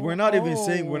 We're not even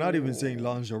saying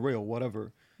lingerie or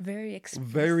whatever. Very explicit.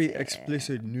 Very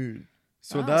explicit nude.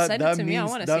 So Wow, send it that to me. I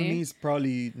means wanna that see. means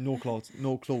probably no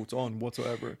clothes on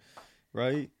whatsoever,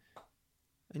 right?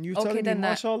 And you Okay, telling me, then that-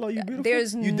 mashallah, you beautiful.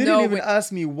 there's You didn't no even way-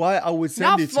 ask me why I would send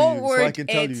Not it to you, so I forward, can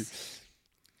tell you. it's-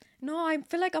 No, I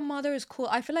feel like a mother is cool.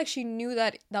 I feel like she knew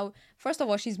that first of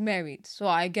all, she's married, so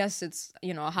I guess it's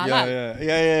halal.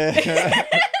 Yeah.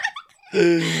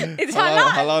 It's halal.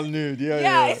 Halal nude. Yeah.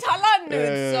 Yeah, it's halal nude,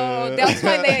 Yeah. so that's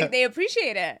why they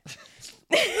appreciate it.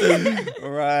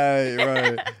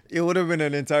 Right. It would have been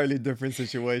an entirely different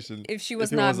situation if she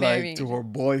was it not was married like to her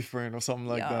boyfriend or something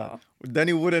like Yo. that. Then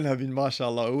it wouldn't have been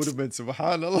mashallah. It would have been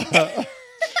subhanallah.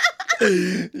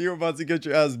 You're about to get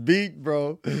your ass beat,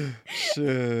 bro.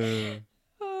 Shit.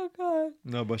 Oh God.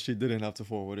 No, but she didn't have to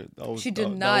forward it. She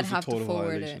did not have to total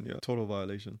forward violation. it. Yeah, total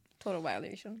violation. Total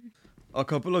violation. A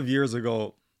couple of years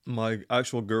ago, my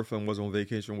actual girlfriend was on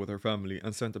vacation with her family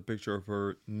and sent a picture of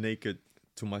her naked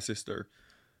to my sister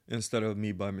instead of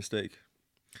me by mistake.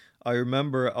 I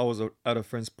remember I was at a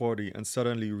friend's party and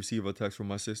suddenly received a text from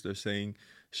my sister saying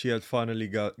she had finally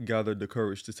gathered the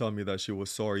courage to tell me that she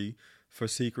was sorry for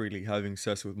secretly having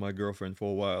sex with my girlfriend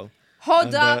for a while.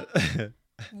 Hold up.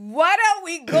 What are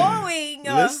we going?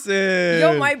 Listen.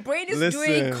 Yo, my brain is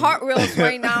doing cartwheels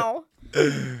right now.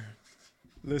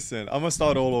 Listen, I'm going to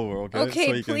start all over, okay?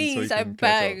 Okay, please, I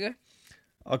beg.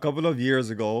 A couple of years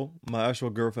ago, my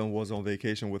actual girlfriend was on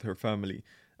vacation with her family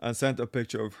and sent a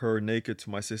picture of her naked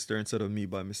to my sister instead of me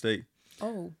by mistake.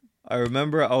 Oh. I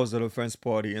remember I was at a friend's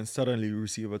party and suddenly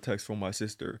received a text from my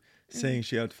sister saying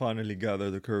she had finally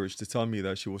gathered the courage to tell me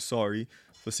that she was sorry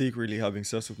for secretly having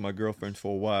sex with my girlfriend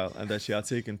for a while and that she had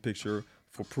taken picture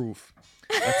for proof,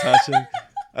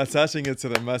 attaching it to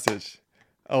the message.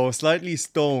 I was slightly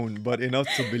stoned, but enough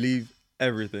to believe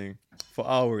everything for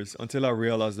hours until I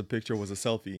realized the picture was a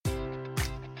selfie.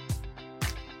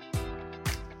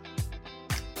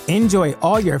 Enjoy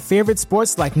all your favorite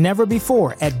sports like never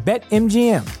before at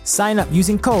BetMGM. Sign up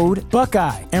using code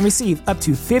Buckeye and receive up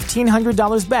to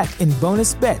 $1,500 back in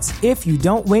bonus bets if you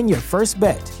don't win your first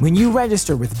bet. When you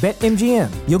register with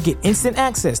BetMGM, you'll get instant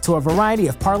access to a variety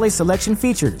of parlay selection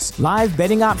features, live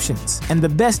betting options, and the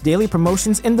best daily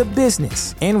promotions in the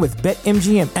business. And with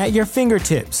BetMGM at your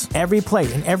fingertips, every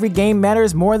play and every game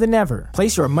matters more than ever.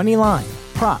 Place your money line,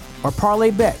 prop, or parlay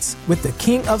bets with the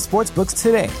king of sportsbooks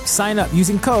today. Sign up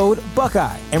using code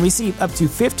Buckeye and receive up to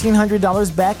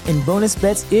 $1,500 back in bonus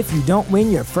bets if you don't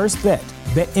win your first bet.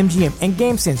 BetMGM and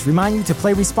GameSense remind you to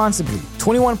play responsibly.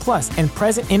 21 plus and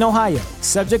present in Ohio,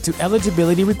 subject to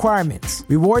eligibility requirements.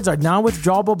 Rewards are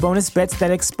non-withdrawable bonus bets that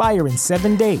expire in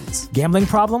 7 days. Gambling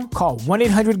problem? Call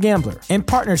 1-800-GAMBLER in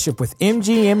partnership with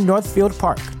MGM Northfield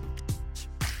Park.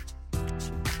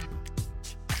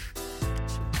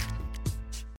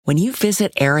 When you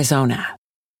visit Arizona,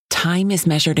 time is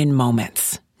measured in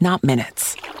moments, not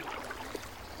minutes.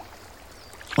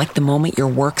 Like the moment your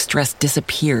work stress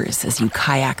disappears as you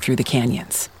kayak through the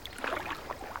canyons.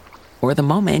 Or the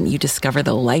moment you discover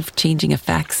the life-changing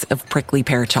effects of prickly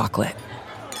pear chocolate.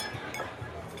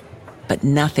 But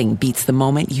nothing beats the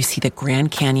moment you see the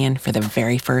Grand Canyon for the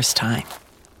very first time.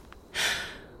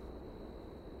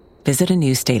 Visit a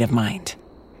new state of mind.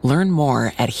 Learn more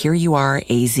at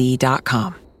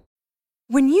hereyouareaz.com.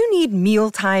 When you need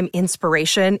mealtime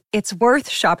inspiration, it's worth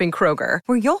shopping Kroger,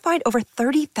 where you'll find over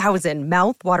 30,000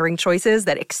 mouth-watering choices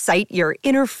that excite your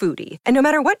inner foodie. And no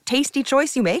matter what tasty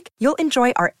choice you make, you'll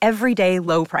enjoy our everyday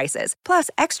low prices, plus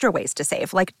extra ways to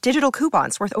save, like digital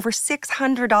coupons worth over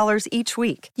 $600 each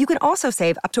week. You can also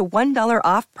save up to $1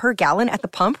 off per gallon at the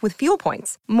pump with fuel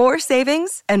points. More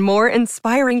savings and more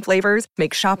inspiring flavors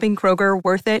make shopping Kroger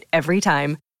worth it every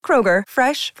time. Kroger,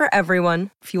 fresh for everyone.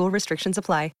 Fuel restrictions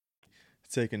apply.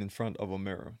 Taken in front of a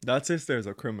mirror. That sister is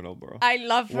a criminal, bro. I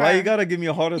love her. Why you gotta give me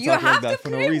a heart attack like that for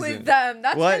no reason? You have to play with them.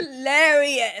 That's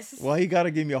hilarious. Why you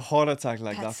gotta give me a heart attack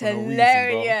like that for no reason, bro?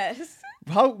 Hilarious.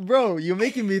 How, bro? You're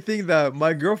making me think that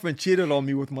my girlfriend cheated on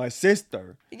me with my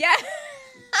sister. Yeah.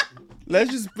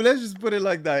 let's just put it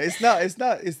like that.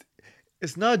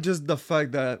 It's not just the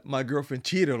fact that my girlfriend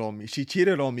cheated on me. She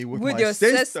cheated on me with my your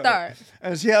sister.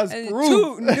 And she has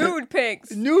proof. 2 nude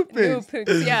pics. Nude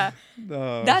pics, yeah.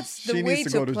 That's the way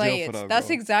to play it.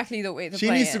 That's exactly the way to play it. She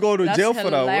needs to go to jail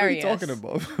for that. What are you talking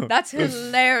about? That's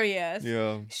hilarious.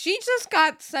 Yeah. She just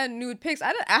got sent nude pics.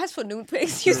 I didn't ask for nude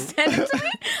pics. You sent it to me.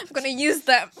 I'm going to use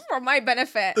them for my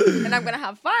benefit. And I'm going to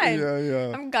have fun.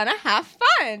 Yeah. I'm going to have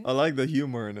fun. I like the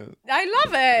humor in it. I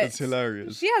love it. It's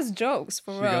hilarious. She has jokes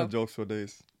for real. She got jokes for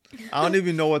days. I don't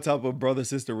even know what type of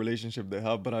brother-sister relationship they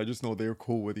have, but I just know they're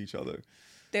cool with each other.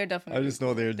 They're definitely. I just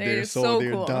know they're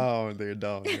cool. down. They're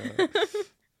down. Yeah.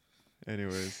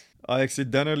 Anyways, I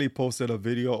accidentally posted a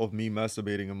video of me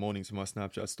masturbating and moaning to my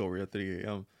Snapchat story at 3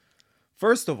 a.m.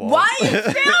 First of all, why are you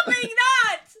filming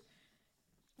that?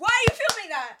 Why are you filming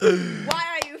that? Why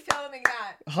are you filming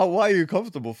that? Why are you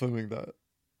comfortable filming that?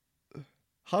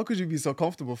 How could you be so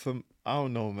comfortable film? I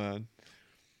don't know, man.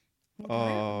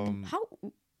 How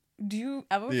do you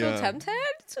ever feel tempted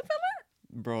to film it?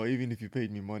 Bro, even if you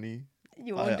paid me money,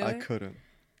 you won't do it? I couldn't.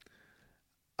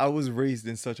 I was raised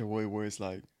in such a way where it's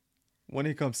like, when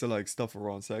it comes to like stuff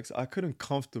around sex, I couldn't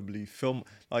comfortably film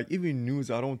like even news.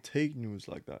 I don't take news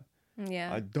like that.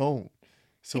 Yeah. I don't.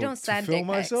 So You don't to send film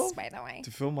dick pics, myself, by the way.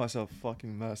 to film myself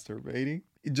fucking masturbating,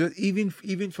 it just even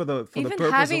for the Even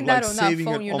purpose having of that like on that saving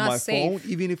phone, it you're on not my safe.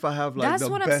 phone, even if I have like That's the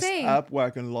what I'm best saying. app where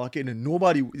I can lock it and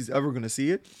nobody is ever gonna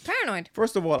see it. Paranoid.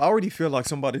 First of all, I already feel like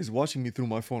somebody is watching me through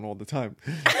my phone all the time.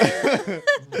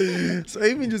 So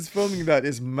even just filming that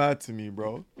is mad to me,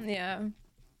 bro. Yeah.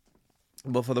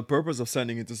 But for the purpose of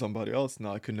sending it to somebody else,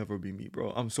 no, it could never be me,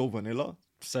 bro. I'm so vanilla.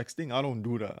 Sexting, I don't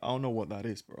do that. I don't know what that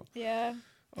is, bro. Yeah.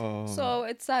 So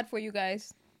it's sad for you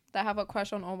guys that have a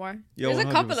crush on Omar. Yeah, There's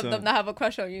a couple of 100%. them that have a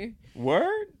crush on you.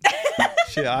 Word?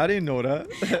 Shit, I didn't know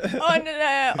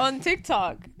that. on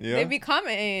TikTok. Yeah? They be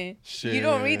commenting. You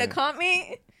don't read the Shit.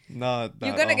 comment? Not that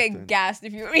You're gonna often. get gassed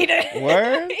if you read it.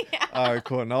 Word? Yeah. All right,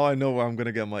 cool. Now I know where I'm going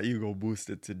to get my ego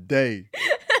boosted today.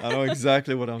 I know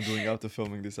exactly what I'm doing after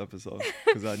filming this episode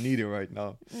because I need it right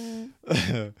now.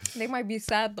 They might be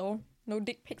sad though. No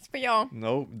dick pics for y'all.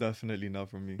 Nope, definitely not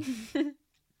for me.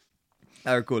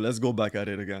 All right, cool. Let's go back at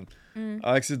it again.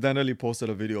 I accidentally posted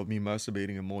a video of me masturbating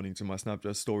in the morning to my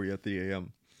Snapchat story at 3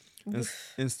 a.m.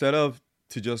 Instead of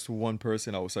to just one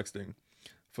person I was sexting.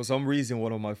 For some reason,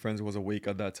 one of my friends was awake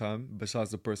at that time,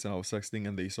 besides the person I was sexting,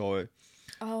 and they saw it.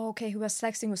 Oh, okay. He was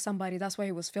sexting with somebody. That's why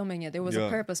he was filming it. There was Yeah. a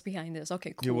purpose behind this.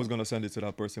 Okay, cool. He was going to send it to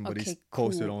that person, but he Okay,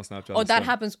 posted cool. on Snapchat. Oh, that instead.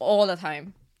 happens all the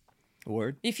time.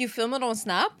 Word? If you film it on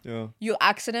Snap, Yeah. you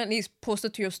accidentally post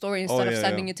it to your story instead of yeah,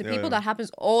 sending yeah. it to Yeah, people. yeah. That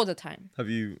happens all the time. Have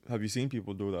you seen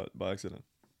people do that by accident?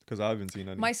 Because I haven't seen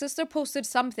any. My sister posted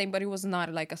something, but it was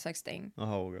not like a sex thing.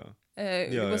 Oh, yeah.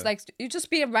 It Yeah, was yeah. like, you just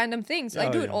be random things. I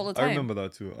Yeah, do it yeah. all the time. I remember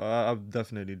that too. I've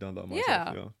definitely done that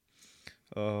myself.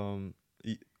 Yeah.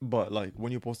 But like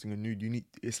when you're posting a nude,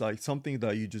 it's like something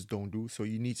that you just don't do. So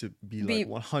you need to be like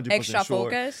 100% extra sure.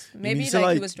 focused. You Maybe need to,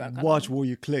 like he was drunk. Watch where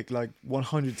you click like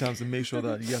 100 times to make sure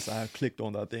that yes, I have clicked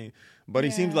on that thing. But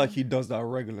it seems Yeah. like he does that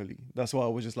regularly. That's why I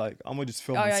was just like, I'm gonna just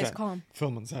film Oh, and yeah, send. it's calm.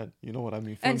 Film and send. You know what I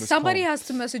mean? Film And is somebody calm. has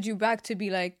to message you back to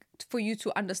be like, for you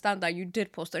to understand that you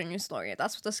did post it in your story.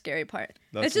 That's the scary part.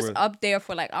 That's It's just where- up there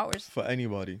for like hours. For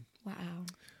anybody. Wow.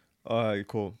 All right,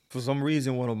 cool. For some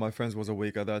reason, one of my friends was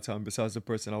awake at that time, besides the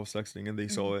person I was texting, and they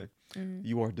saw it.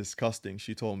 You are disgusting,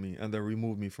 she told me, and then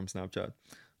removed me from Snapchat.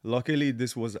 Luckily,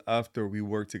 this was after we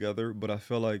worked together, but I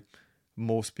feel like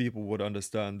most people would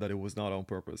understand that it was not on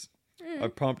purpose. I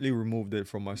promptly removed it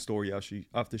from my story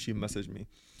after she messaged me.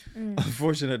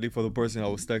 Unfortunately, for the person I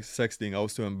was sexting, I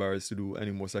was too embarrassed to do any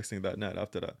more sexting that night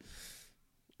after that.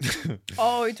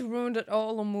 Oh, it ruined it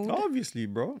all the mood. Obviously,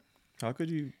 bro. How could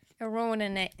you... They're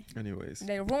ruining it. Anyways.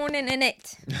 They're ruining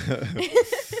it.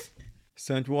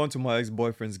 Sent one to my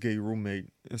ex-boyfriend's gay roommate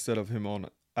instead of him on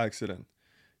accident.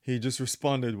 He just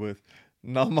responded with,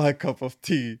 "Not my cup of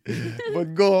tea,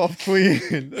 but go off,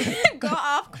 queen." Go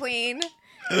off, queen.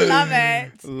 Love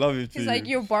it. Love you, He's like,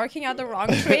 you're barking at the wrong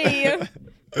tree.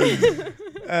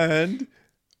 And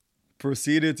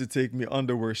proceeded to take me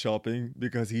underwear shopping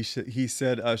because he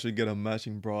said I should get a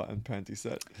matching bra and panty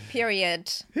set.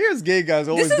 Period. Here's gay guys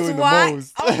always This is doing why. the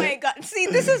most. Oh my god. See,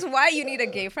 this is why you need a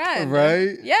gay friend.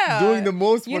 Right? Yeah. Doing the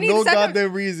most You for need no second-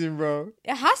 goddamn reason, bro.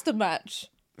 It has to match.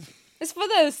 It's for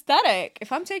the aesthetic.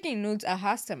 If I'm taking nudes, it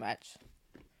has to match.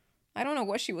 I don't know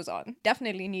what she was on.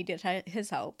 Definitely needed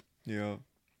his help. Yeah.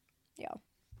 Yeah.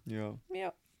 Yeah. Yeah.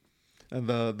 And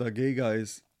the gay guy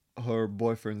is her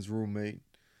boyfriend's roommate.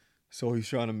 So he's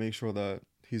trying to make sure that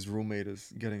his roommate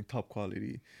is getting top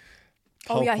quality.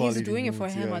 Oh, yeah, he's quality doing it for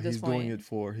nudes. him Yeah, at this he's doing point. it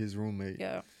for his roommate.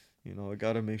 Yeah. You know, I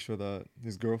gotta make sure that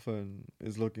his girlfriend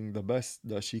is looking the best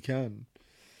that she can.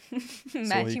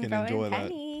 Matching can bra enjoy and that.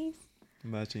 panties.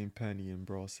 Matching penny and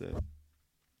bra set.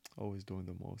 Always doing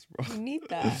the most, bro. You need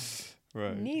that.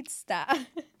 Right. Needs that.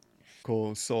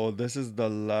 Cool. So this is the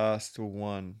last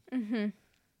one. Mm-hmm.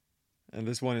 And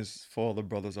this one is for all the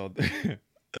brothers out there.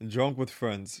 Drunk with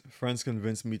friends. Friends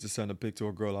convinced me to send a pic to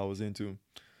a girl I was into.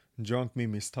 Drunk me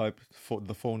mistyped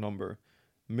the phone number.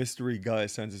 Mystery guy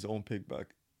sends his own pic back.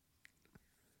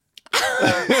 He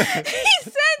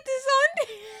sent this on.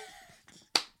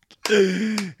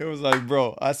 It was like,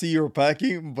 bro, I see you're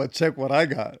packing, but check what I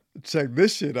got. Check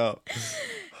this shit out.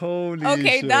 Holy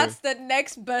Okay, shit. that's the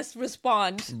next best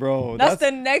response. Bro, That's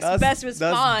the next best That's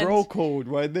response. bro code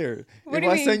right there. What If do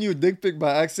you I mean? send you a dick pic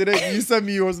by accident, you send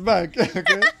me yours back. Okay?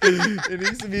 It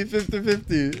needs to be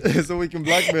 50-50 so we can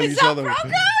blackmail Is each that other. bro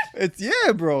code? It's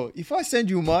yeah, bro. If I send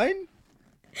you mine,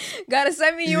 Gotta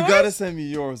send me yours. you gotta send me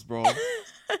yours, bro.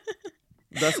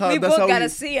 That's how we that's both how gotta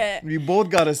see it. we both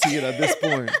gotta see it at this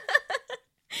point.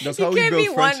 That's You how we can't build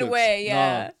be friendships. one way,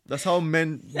 yeah. Nah, that's how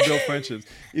men build friendships.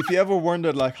 If you ever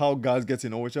wondered like how guys get to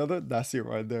know each other, that's it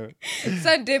right there.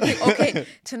 Send dipping. Okay,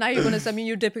 tonight you're gonna send me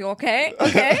your dipping. Okay.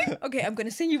 Okay. I'm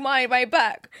gonna send you mine right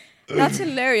back. That's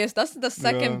hilarious. That's the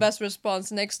second best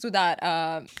response next to that.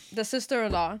 The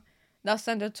sister-in-law that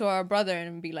sent it to our brother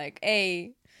and be like,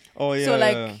 "Hey, Oh yeah. so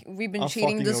like yeah. we've been I'm cheating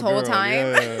fucking this your whole girl.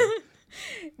 time." Yeah.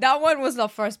 That one was the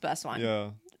first best one.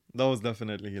 Yeah. That was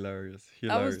definitely hilarious.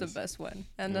 That was the best one,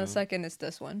 and the second is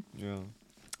this one. Yeah.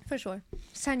 For sure.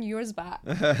 Send yours back.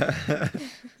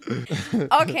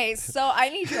 Okay, so I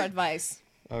need your advice.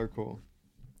 Oh, cool.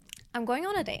 I'm going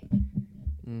on a date.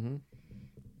 Mm-hmm.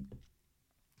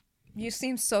 You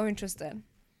seem so interested.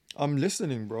 I'm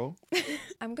listening, bro.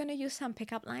 I'm going to use some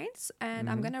pickup lines and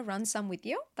I'm going to run some with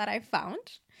you that I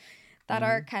found that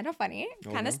are kind of funny,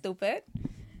 kind of stupid.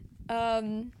 So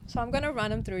I'm going to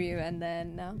run them through you and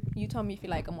then you tell me if you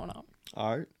like them or not.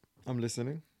 All right. I'm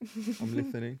listening. I'm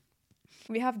listening.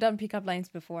 We have done pickup lines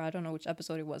before. I don't know which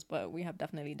episode it was, but we have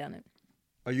definitely done it.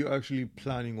 Are you actually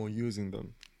planning on using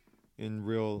them in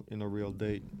a real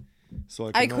date?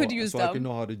 So I could use them. I can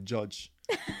know how to judge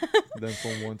them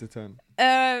from 1 to 10.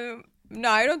 No,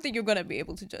 I don't think you're gonna be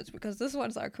able to judge because these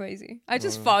ones are crazy. I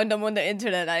just found them on the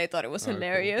internet and I thought it was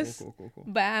hilarious. Cool.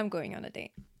 But I'm going on a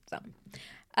date. So,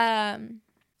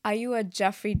 are you a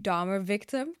Jeffrey Dahmer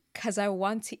victim? Cause I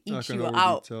want to eat you I can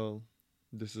out. tell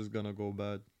this is gonna go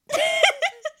bad.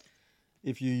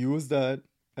 If you use that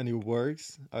and it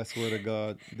works, I swear to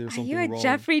God, there's something wrong. Are you a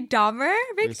Jeffrey Dahmer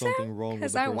victim? There's something wrong with the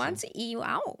Because I person. want to eat you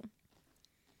out.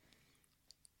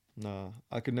 Nah,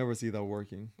 I could never see that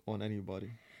working on anybody.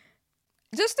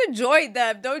 Just enjoy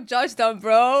them. Don't judge them,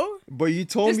 bro. But you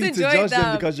told Just me to enjoy judge them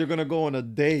them. because you're gonna go on a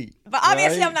date. But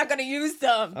obviously, right? I'm not gonna use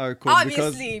them. Alright, cool,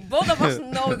 Obviously, both of us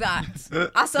know that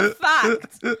as a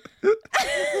fact.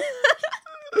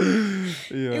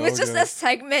 Yeah, It was just okay. a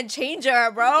segment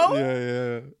changer, bro.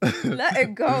 Yeah. Let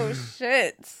it go.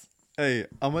 Shit. Hey,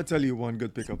 I'm gonna tell you one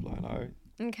good pickup line, alright?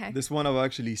 Okay. This one I've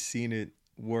actually seen it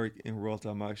work in real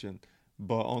time action,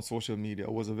 but on social media.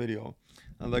 It was a video.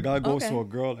 And the guy goes to a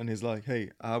girl and he's like,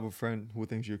 "Hey, I have a friend who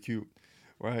thinks you're cute,"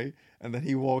 right? And then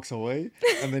he walks away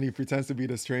and then he pretends to be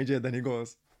the stranger. Then he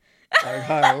goes, like,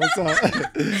 "Hi, what's up?"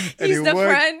 And He's it the worked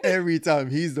friend? every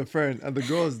time. He's the friend. And the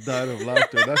girls died of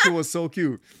laughter. That shit was so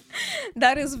cute.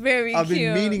 That is very I've cute.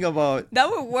 been meaning about That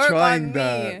would work trying on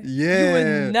that. me. Yeah. You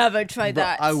would never try But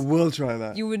that. I will try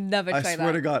that. You would never try I that.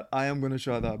 swear to God, I am going to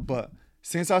try that. But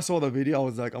since I saw the video, I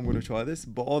was like, I'm going to try this.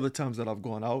 But all the times that I've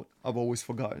gone out, I've always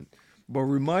forgotten. But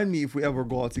remind me if we ever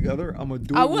go out together, I'm going to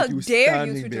do I it will with you dare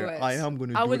standing you to there. do it. I am going to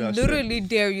do that I would shit. literally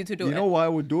dare you to do it. You know why I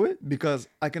would do it? Because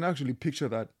I can actually picture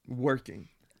that working.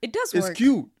 It does It's work.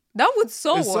 cute. That would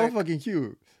so It's work. so fucking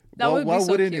cute. That would be why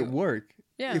so wouldn't cute. it work?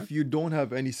 Yeah. If you don't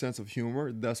have any sense of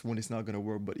humor, that's when it's not going to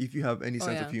work. But if you have any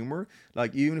sense yeah. of humor,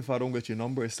 like even if I don't get your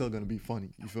number, it's still going to be funny.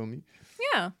 You feel me?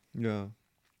 Yeah. Yeah.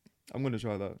 I'm going to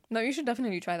try that. No, you should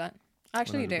definitely try that. I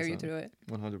actually dare you to 100%. do it.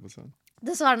 100%.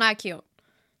 These are not cute.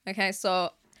 Okay,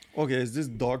 so Okay, is this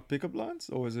dark pickup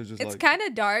lines or is it just it's like... kind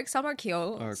of dark. Some are cute.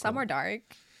 Alright, Some cool. are dark.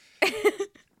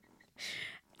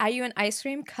 Are you an ice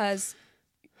cream? Cause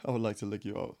I would like to lick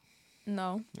you out.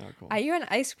 no. Yeah, cool. Are you an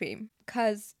ice cream?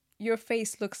 Cause your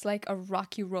face looks like a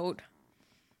rocky road.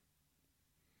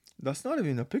 That's not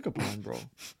even a pickup line, bro.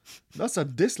 That's a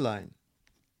diss line.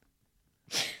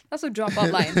 That's a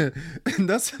drop-out line.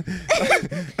 that's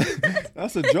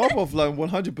a drop-off line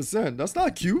 100%. That's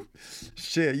not cute.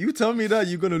 Shit, you tell me that,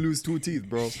 you're going to lose 2 teeth,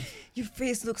 bro. Your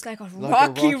face looks like a Like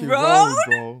rocky, a rocky road.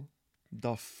 bro.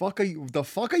 The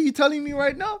fuck are you telling me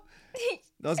right now?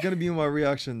 That's going to be my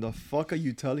reaction. The fuck are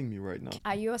you telling me right now?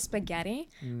 Are you a spaghetti?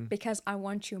 Because I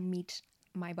want you to meet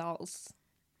my balls.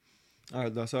 All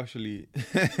right, that's actually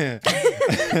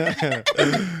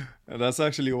that's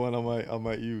actually one I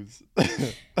might use.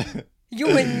 You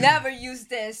would never use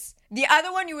this. The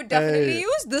other one you would definitely Hey.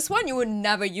 use. This one you would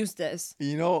never use this.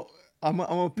 You know, I'm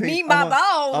gonna paint. Meet my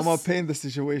balls. I'm gonna paint the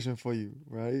situation for you,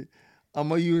 right? I'm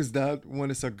gonna use that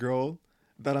when it's a girl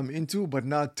that I'm into, but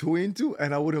not too into,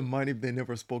 and I wouldn't mind if they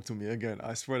never spoke to me again.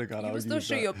 I swear to God, I You would would still use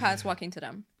show that. your pants walking to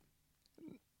them.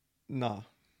 Nah.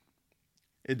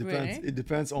 It depends. Really? It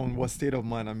depends on what state of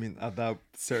mind I'm in at that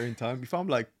certain time. If I'm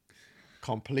like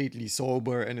completely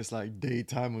sober and it's like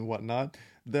daytime and whatnot,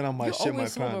 then I might You're shit my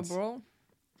always sober, pants. bro.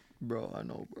 Bro, I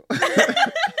know, bro.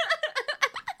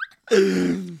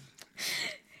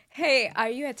 Hey, are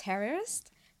you a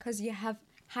terrorist? Because you have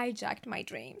hijacked my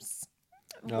dreams.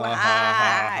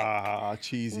 Ah, Whack.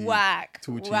 cheesy. Whack.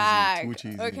 Too cheesy. Whack. Too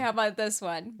cheesy. Okay, how about this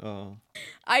one? Uh,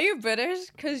 Are you British?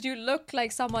 Because you look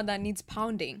like someone that needs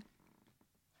pounding.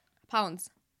 Pounds.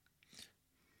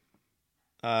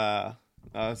 I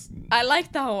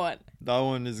like that one. That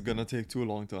one is gonna take too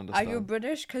long to understand. Are you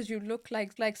British? Because you look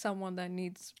like someone that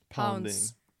needs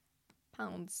pounds.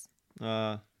 Pounds.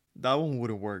 That one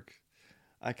wouldn't work.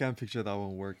 I can't picture that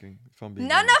one working. If I'm being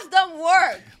None honest. of them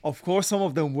work. Of course, some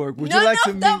of them work. Would None you like to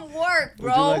of meet? them work, bro.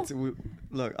 Would you like to?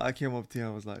 Look, I came up to you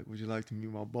and I was like, "Would you like to meet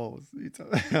my balls?"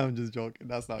 I'm just joking.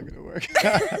 That's not gonna work.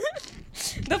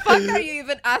 The fact that you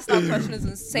even asked that question is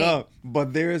insane. No,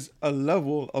 but there's a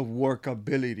level of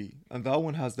workability, and that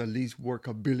one has the least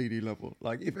workability level.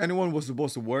 Like, if anyone was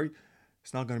supposed to work,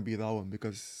 it's not gonna be that one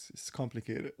because it's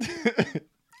complicated.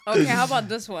 Okay, how about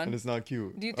this one? And it's not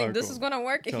cute. Do you think this is gonna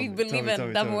work if you believe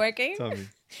in them working? Tell me.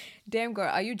 Damn girl,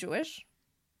 are you Jewish?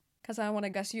 Because I want to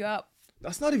guess you up.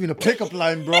 That's not even a pickup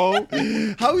line, bro.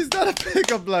 How is that a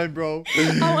pickup line, bro?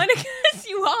 I want to guess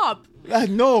you up.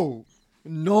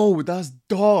 No, that's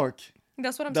dark.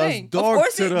 That's what I'm That's saying. dark Of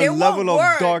course, to the they won't level of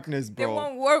work. darkness, bro. It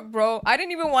won't work, bro. I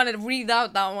didn't even want to read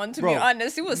out that one, to be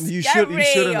honest. It was scary. You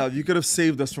shouldn't have. You could have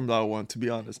saved us from that one, to be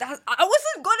honest. I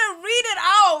wasn't going to read it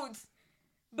out.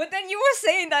 But then you were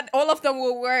saying that all of them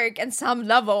will work at some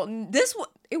level.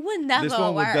 It would never work. This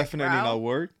one would definitely bro. not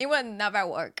work. It would never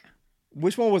work.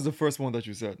 Which one was the first one that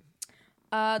you said?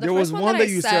 There was one that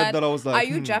you said that I was like, are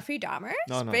you Jeffrey Dahmer's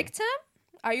No. victim?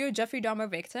 Are you a Jeffrey Dahmer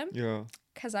victim? Yeah.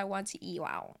 Because I want to eat you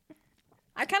out.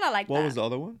 I kind of like that. What was the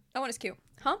other one? That one is cute.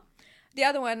 Huh? The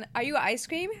other one, are you ice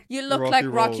cream? You look Rocky like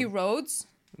Road. Rocky Roads.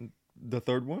 The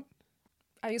third one?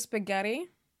 Are you spaghetti?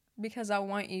 Because I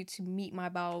want you to meet my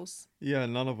balls. Yeah,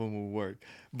 none of them will work.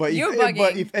 But You're but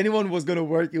bugging. if anyone was gonna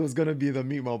work, it was gonna be the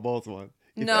meet my balls one.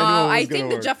 No, I think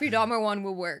the Jeffrey Dahmer one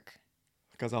will work.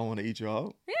 Because I want to eat you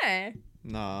out. Yeah.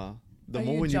 Nah. The Are you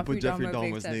moment you put Jeffrey Jeffrey Dahmer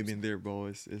Dahmer's victims? name in there, bro,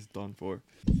 it's done for.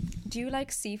 Do you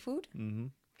like seafood? Mm-hmm.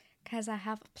 Because I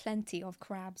have plenty of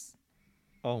crabs.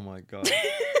 Oh my god.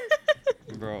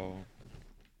 Bro.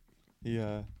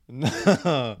 Yeah.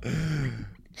 Nah.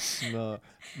 Nah.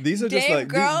 These are just Damn, like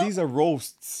girl. these are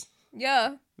roasts.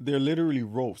 Yeah. They're literally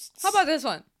roasts. How about this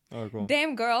one? Oh, go on.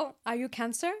 Damn girl, are you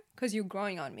Cancer? Because you're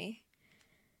growing on me.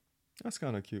 That's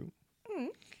kind of cute.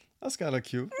 That's kind of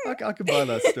cute. I could buy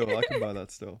that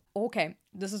still. Okay,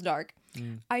 this is dark.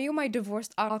 Are you my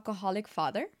divorced alcoholic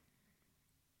father?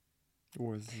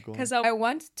 Where is this going? Because I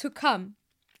want to come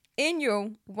in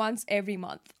you once every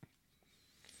month.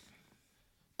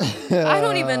 I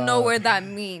don't even know where that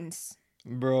means.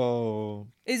 Bro.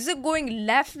 Is it going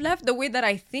left the way that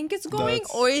I think it's going?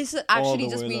 That's Or is it all actually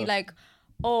the just way being left. like,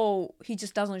 oh, he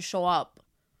just doesn't show up?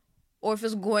 Or if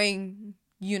it's going,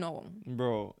 you know,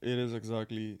 Bro, it is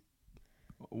exactly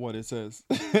what it says.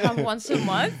 come once a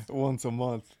month? Once a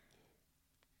month.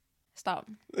 Stop.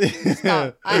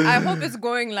 Stop. I hope it's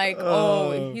going like,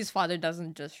 oh, his father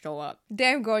doesn't just show up.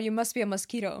 Damn, girl, you must be a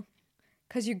mosquito.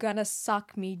 Because you're gonna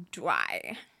suck me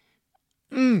dry.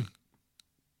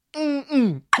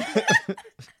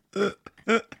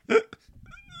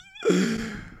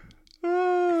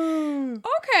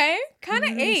 Okay, kind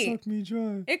of ate. Suck me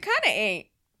dry. It kind of ate.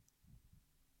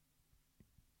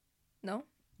 No?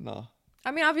 Nah.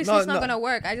 I mean, obviously No, it's not no. gonna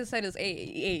work. I just said it's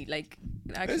ate. Like,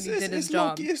 it actually did its It's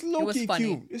job. low-key, it's It was low-key funny.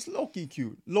 cute. It's low-key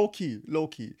cute.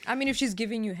 Low-key. I mean, if she's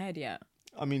giving you head, yeah.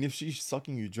 I mean, if she's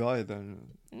sucking you dry, then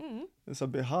it's a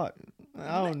bit hot.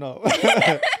 I don't know.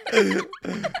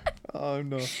 Oh,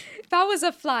 no. If I was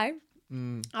a fly,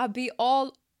 I'd be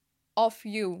all off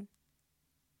you.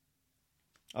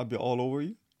 I'll be all over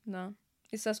you. No,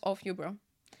 it says off you, bro.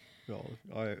 No,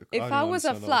 If I was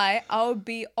a fly, I would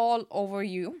be all over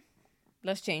you.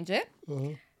 Let's change it.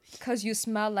 Because you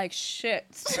smell like shit.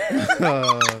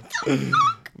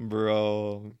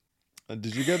 Bro.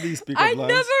 Did you get these pickup I lines?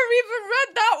 never even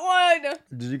read that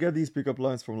one. Did you get these pickup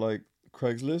lines from like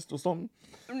Craigslist or something?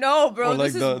 No, bro, Or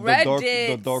like this is Reddit.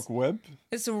 the dark web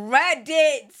It's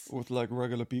Reddit. with like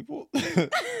regular people?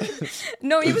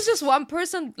 No, it was just one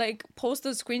person like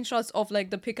posted screenshots of like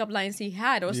the pickup lines he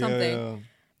had or something.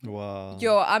 Yeah. Wow.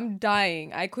 Yo, I'm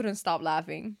dying. I couldn't stop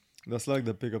laughing. That's like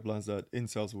the pickup lines that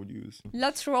incels would use.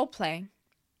 Let's role play.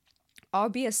 I'll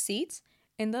be a seat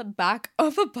in the back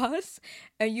of a bus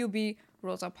and you be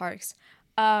Rosa Parks.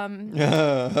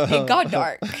 It got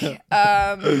dark.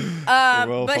 Well,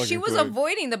 But she fucking was quick.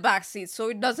 avoiding the back seat, so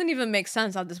it doesn't even make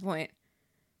sense at this point.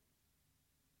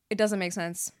 It doesn't make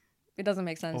sense.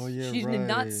 Oh, yeah, She did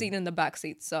not right. sit in the back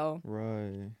seat, so.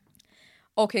 Right.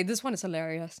 Okay, this one is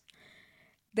hilarious.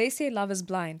 They say love is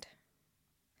blind.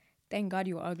 Thank God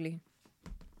you're ugly.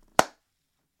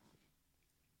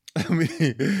 I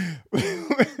mean,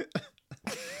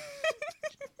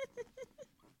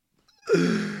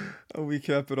 we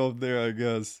cap it up there, I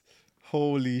guess.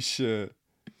 Holy shit.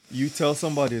 You tell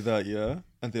somebody that, yeah,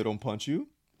 and they don't punch you,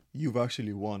 you've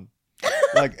actually won.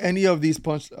 Like any of these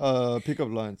pickup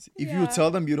lines, if you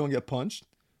tell them you don't get punched,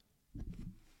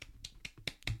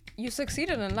 you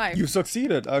succeeded in life. you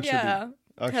succeeded, actually. Yeah,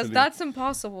 because that's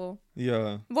impossible.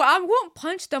 Yeah. Well, I won't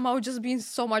punch them. I would just be in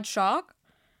so much shock.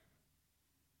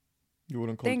 You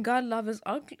wouldn't call Thank God love is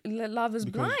ugly. Love is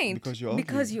blind. Because you're ugly.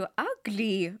 Because you're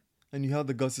ugly. And you have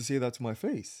the guts to say that to my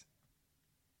face.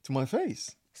 To my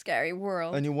face. Scary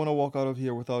world. And you want to walk out of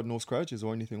here without no scratches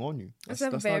or anything on you. It's a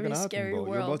very not gonna scary happen, bro.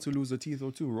 world. You're about to lose a teeth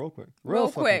or two real quick. Real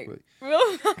fucking quick.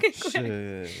 Real fucking quick.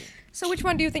 Shit. So which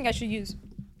one do you think I should use?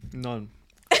 None.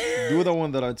 Do the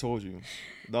one that I told you.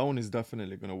 That one is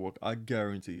definitely going to work. I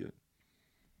guarantee it.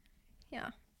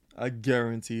 Yeah. I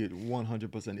guarantee it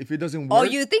 100%. If it doesn't work, Oh,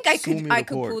 you think I sue me could in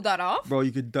court. pull that off? Bro,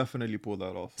 you could definitely pull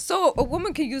that off. So a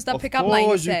woman can use that Of pickup line, you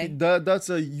course, say? that's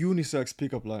a unisex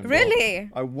pickup line. Bro. Really?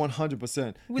 I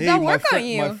 100%. Would that work on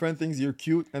you? My friend thinks you're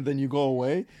cute, and then you go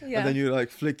away, Yeah. and then you like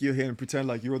flick your hair and pretend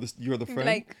like you're the friend.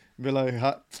 Like- Be like,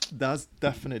 that's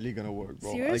definitely gonna work,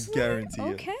 bro. Seriously? I guarantee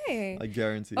it. Okay. I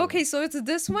guarantee. Okay, so it's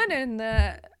this one and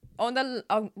on the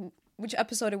which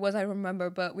episode it was, I remember,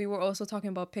 but we were also talking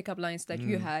about pickup lines that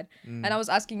you had, and I was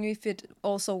asking you if it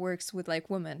also works with like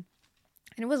women,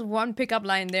 and it was one pickup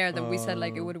line there that we said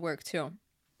like it would work too.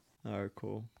 All right,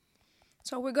 cool.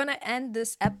 So we're gonna end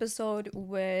this episode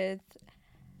with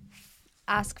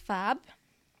Ask Fab.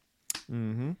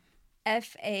 Mm-hmm.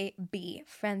 FAB,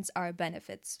 Friends Are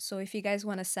Benefits. So if you guys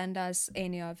want to send us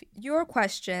any of your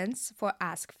questions for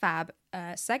Ask Fab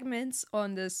segments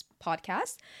on this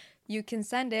podcast, you can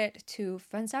send it to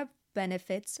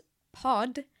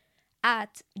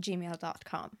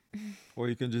friendsarebenefitspod@gmail.com. Or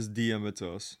you can just DM it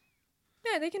to us.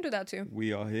 Yeah, they can do that too.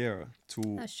 We are here to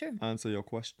That's true. answer your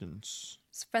questions.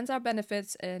 Friends Are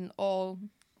Benefits in all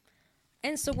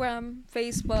Instagram,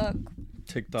 Facebook,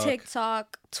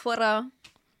 TikTok, Twitter.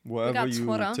 Wherever you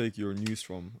Twitter. take your news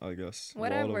from, I guess.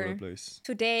 We're all over Whatever. the place.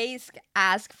 Today's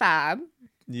Ask Fab.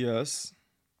 Yes.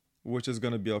 Which is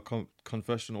going to be a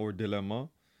confession or dilemma.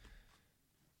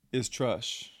 Is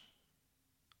trash.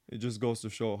 It just goes to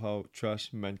show how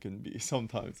trash men can be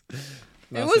sometimes.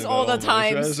 It was all the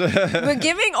times. We're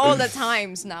giving all the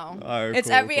times now. Alright, It's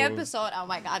cool, every cool. episode. Oh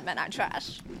my God, men are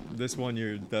trash. This one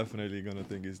you're definitely going to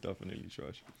think is definitely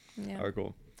trash. Yeah. Alright,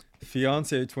 cool.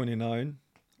 Fiance 29,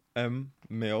 M,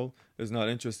 male, is not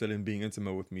interested in being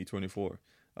intimate with me 24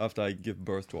 after I give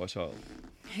birth to a child.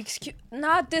 Excuse,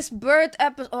 not this birth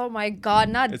episode. Oh my God,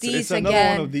 not these It's another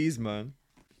again. one of these, man.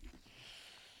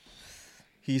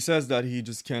 He says that he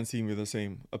just can't see me the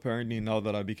same. Apparently, now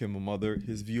that I became a mother,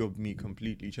 his view of me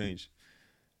completely changed.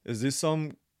 Is this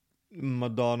some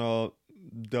Madonna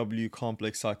W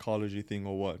complex psychology thing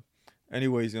or what?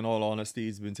 Anyways, in all honesty,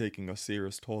 it's been taking a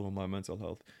serious toll on my mental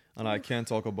health, and I can't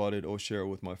talk about it or share it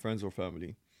with my friends or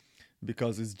family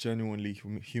because it's genuinely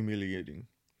humiliating.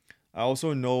 I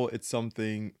also know it's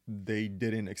something they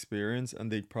didn't experience,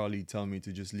 and they'd probably tell me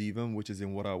to just leave him, which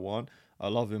isn't what I want. I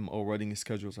love him. Our wedding is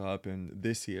scheduled to happen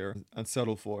this year and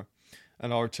settled for.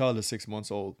 And our child is 6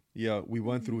 months old. Yeah, we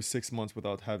went through 6 months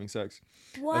without having sex.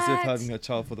 What? As if having a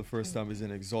child for the first time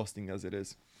isn't exhausting as it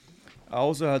is. I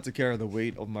also had to carry the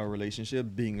weight of my relationship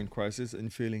being in crisis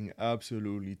and feeling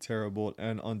absolutely terrible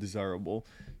and undesirable.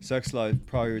 Sex life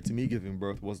prior to me giving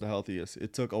birth was the healthiest.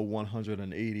 It took a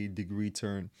 180-degree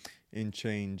turn in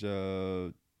change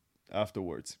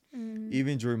afterwards.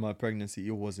 Even during my pregnancy,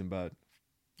 it wasn't bad.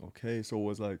 Okay, so it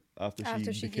was like after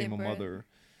she became gave a birth. mother,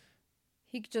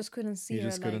 He just couldn't see he her.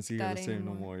 just couldn't like see her that the same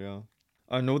no anymore. more, yeah.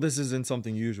 I know this isn't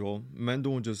something usual. Men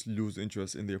don't just lose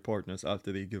interest in their partners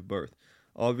after they give birth.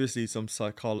 Obviously, some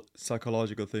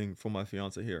psychological thing for my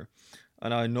fiance here.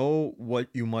 And I know what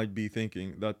you might be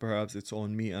thinking, that perhaps it's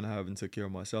on me and I haven't taken care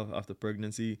of myself after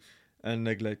pregnancy and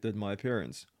neglected my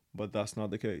appearance. But that's not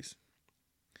the case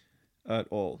at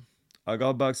all. I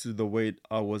got back to the weight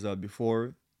I was at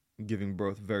before giving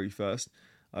birth very fast.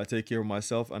 I take care of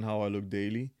myself and how I look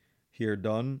daily. Hair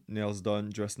done, nails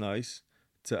done, dress nice.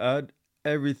 To add,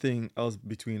 everything else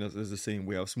between us is the same.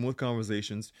 We have smooth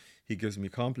conversations. He gives me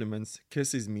compliments,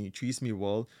 kisses me, treats me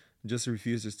well, just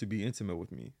refuses to be intimate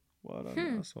with me. What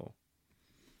an asshole.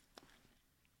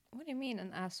 What do you mean,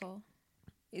 an asshole?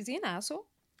 Is he an asshole?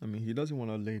 I mean, he doesn't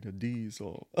want to lay the D,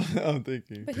 so I'm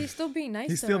thinking. But he's still being nice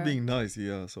He's to still her. being nice,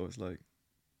 yeah. So it's like,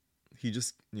 he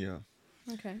just, yeah.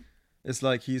 Okay. It's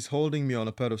like he's holding me on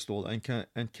a pedestal and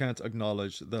can't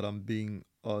acknowledge that I'm being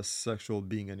a sexual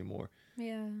being anymore.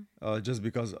 Yeah. Just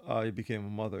because I became a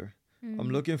mother. I'm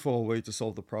looking for a way to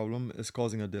solve the problem. It's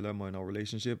causing a dilemma in our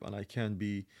relationship, and I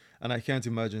can't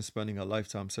imagine spending a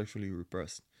lifetime sexually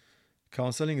repressed.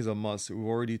 Counseling is a must. We've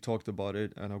already talked about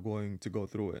it and are going to go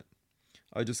through it.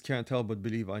 I just can't help but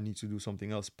believe I need to do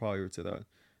something else prior to that.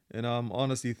 And I'm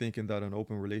honestly thinking that an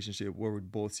open relationship where we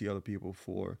both see other people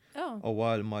for a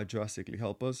while might drastically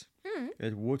help us.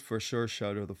 It would for sure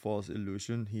shatter the false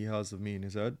illusion he has of me in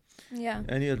his head. Yeah.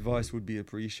 Any advice would be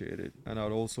appreciated. And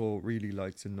I'd also really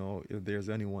like to know if there's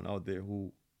anyone out there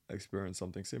who experienced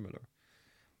something similar.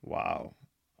 Wow.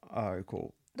 All right,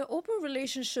 cool. The open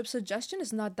relationship suggestion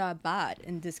is not that bad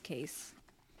in this case,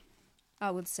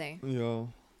 I would say. Yeah.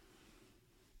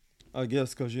 I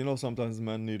guess because, you know, sometimes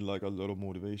men need like a little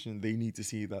motivation. They need to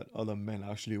see that other men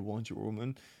actually want your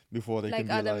woman before they Like can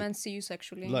be other like, men see you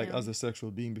sexually. like yeah. as a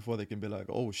sexual being, before they can be like,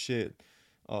 oh shit.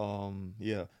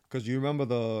 Yeah. Because you remember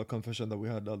the confession that we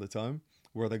had the other time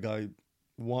where the guy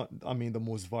the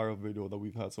most viral video that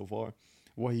we've had so far,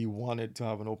 where he wanted to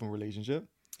have an open relationship.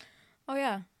 Oh,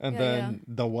 yeah. And then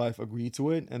the wife agreed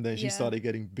to it, and then she Yeah. started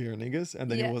getting beer niggas, and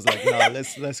then he Yeah. was like, "Nah,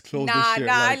 let's close this shit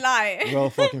I like lie. real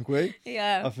fucking quick."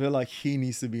 Yeah. I feel like he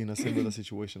needs to be in a similar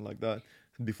situation like that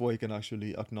before he can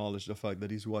actually acknowledge the fact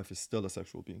that his wife is still a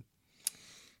sexual being.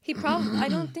 He probably, I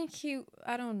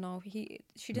don't know.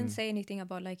 She didn't say anything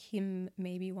about like him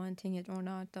maybe wanting it or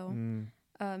not though.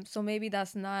 So maybe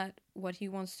that's not what he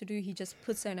wants to do. He just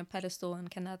puts her in a pedestal and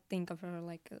cannot think of her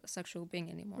like a sexual being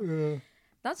anymore. Yeah.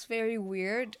 That's very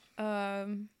weird.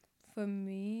 For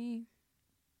me,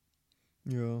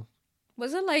 Yeah.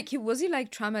 was he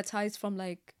like traumatized from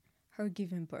like her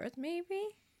giving birth? Maybe.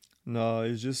 No,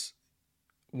 it's just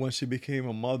when she became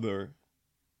a mother,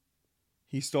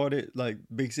 he started like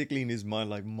basically in his mind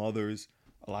like mothers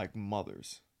are like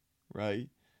mothers, right?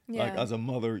 Yeah. Like as a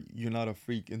mother, you're not a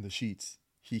freak in the sheets.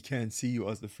 He can't see you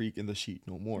as the freak in the sheet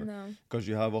no more. No. Because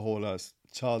you have a whole ass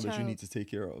child that you need to take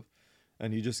care of.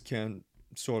 And he just can't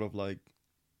sort of like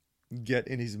get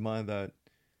in his mind that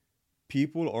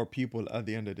people are people at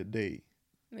the end of the day.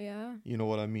 Yeah. You know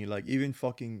what I mean? Like even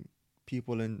fucking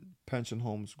people in pension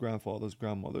homes, grandfathers,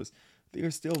 grandmothers, they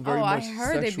are still very much I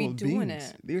heard they be sexual doing beings.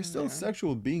 it. They're still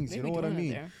sexual beings. They You be know what I doing it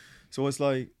mean? there. So it's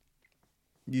like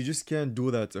you just can't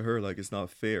do that to her. Like it's not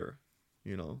fair,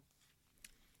 you know.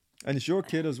 And it's your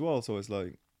kid as well. So it's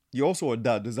like you're also a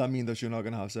dad. Does that mean that you're not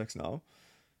gonna have sex now?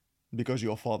 Because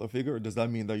you're a father figure, does that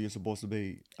mean that you're supposed to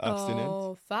be abstinent?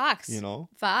 Oh, facts. You know?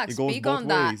 Facts. It goes Speak both on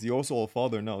ways. that. You're also a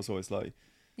father now, so it's like...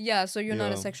 Yeah, so you're not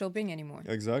a Yeah. sexual being anymore.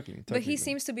 Exactly. But he technically.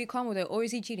 seems to be calm with it. Or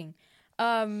is he cheating?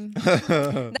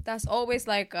 That's always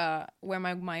like where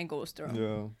my mind goes through.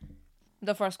 Yeah.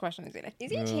 The first question is like,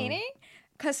 is he Yeah. cheating?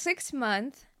 Because 6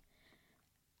 months,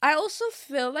 I also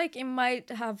feel like it might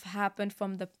have happened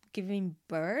from the giving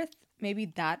birth. Maybe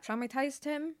that traumatized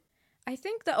him. I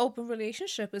think the open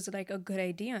relationship is like a good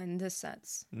idea in this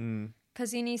sense.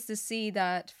 Because he needs to see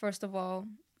that, first of all,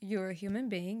 you're a human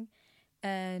being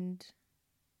and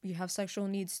you have sexual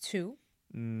needs too.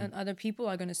 And other people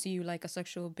are going to see you like a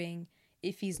sexual being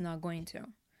if he's not going to.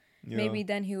 Yeah. Maybe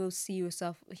then he will see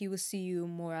you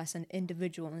more as an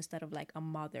individual instead of like a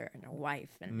mother and a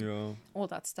wife and Yeah. all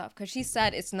that stuff. Because she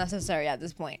said it's necessary at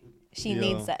this point. She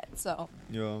needs it. So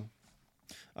Yeah.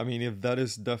 I mean, if that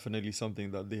is definitely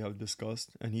something that they have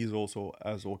discussed, and he's also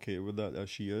as okay with that as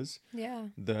she is, yeah.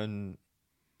 then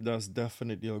that's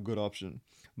definitely a good option.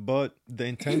 But the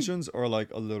intentions are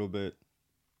like a little bit,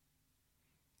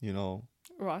 you know,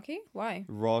 Rocky? Why?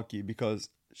 rocky, because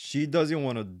she doesn't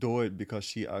want to do it because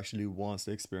she actually wants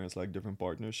to experience like different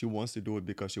partners. She wants to do it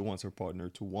because she wants her partner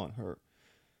to want her.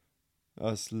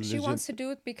 That's She legit. wants to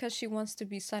do it because she wants to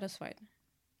be satisfied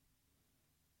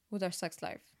with her sex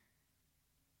life.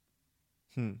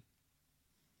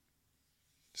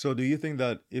 So do you think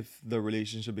that if the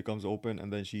relationship becomes open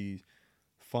and then she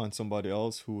finds somebody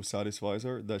else who satisfies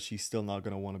her, that she's still not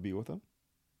going to want to be with him?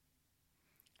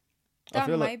 That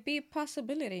feel might like- be a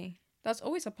possibility. That's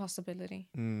always a possibility.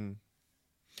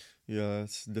 Yeah,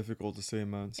 it's difficult to say,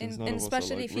 man, since none And of us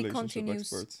especially are like if he relationship continues.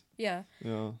 experts. Yeah.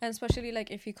 Yeah, And especially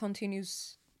like if he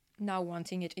continues not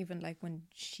wanting it, even like when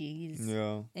she's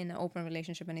yeah, in an open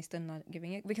relationship and he's still not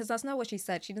giving it. Because that's not what she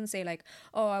said. She didn't say like,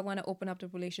 oh, I want to open up the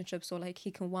relationship so like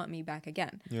he can want me back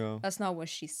again. yeah, That's not what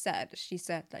she said. She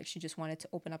said like she just wanted to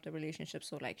open up the relationship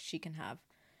so like she can have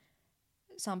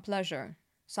some pleasure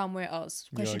somewhere else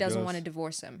because Yeah, she I doesn't guess. want to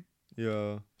divorce him.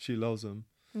 yeah. She loves him.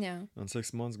 Yeah. And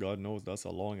 6 months, God knows, that's a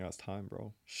long ass time,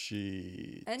 bro.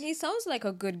 Shit. And he sounds like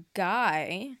a good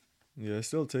guy. Yeah, it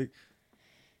still take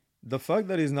the fact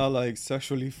that he's not like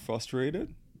sexually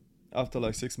frustrated after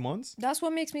like 6 months. That's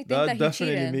what makes me think That that he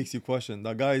definitely cheated. makes you question.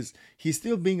 That guy's he's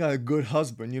still being a good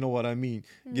husband, you know what I mean?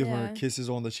 Giving her Yeah. kisses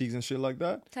on the cheeks and shit like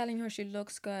that. Telling her she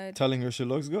looks good. Telling her she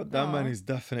looks good. That man Aw. is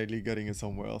definitely getting it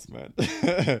somewhere else, man.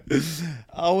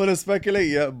 I wouldn't speculate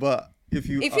yet, but if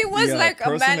he was like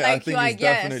a man like you, I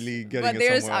guess. Definitely getting but it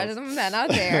there's somewhere other else. men out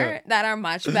there that are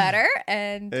much better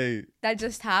and Hey, that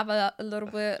just have a little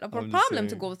bit of a I'm just problem to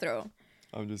saying. go through.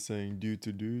 I'm just saying, dude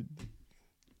to dude.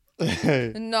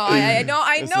 No, I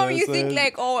know you think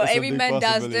like, oh, it's a every big man does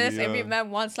possibility, this, yeah. every man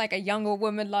wants like a younger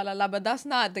woman, la la la, but that's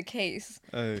not the case.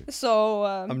 Hey, So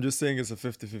I'm just saying it's a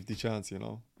 50-50 chance, you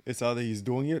know. It's either he's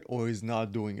doing it or he's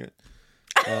not doing it.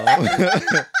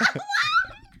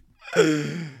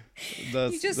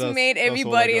 you just made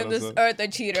everybody on this earth a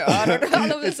cheater. All of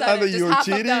a It's sudden, either just you're half of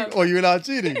cheating them. or you're not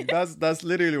cheating. That's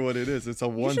literally what it is. It's a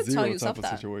should tell 1-0 yourself type of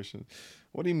that. situation.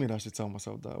 What do you mean I should tell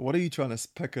myself that? What are you trying to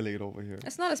speculate over here?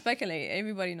 It's not a speculate.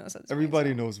 Everybody knows that.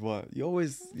 Everybody knows what. You're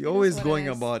always what going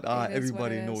it is. about It is what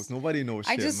everybody it knows. is. Nobody knows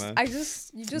shit, man.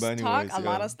 You just But talk anyways, a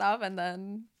lot yeah. of stuff and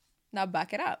then not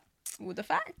back it up with the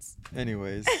facts.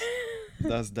 Anyways,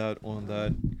 that's that on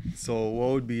that. So what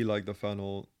would be like the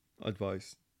final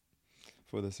advice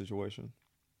for the situation?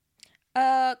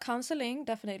 Counseling,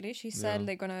 definitely. She said Yeah.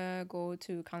 they're gonna go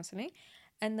to counseling.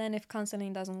 And then if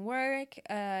counseling doesn't work,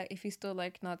 if he's still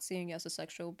like not seeing you as a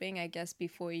sexual being, I guess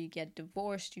before you get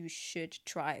divorced, you should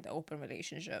try the open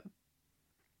relationship.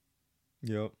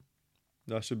 Yep.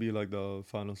 That should be like the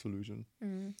final solution.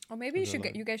 Or maybe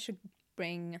Okay, you guys should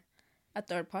bring a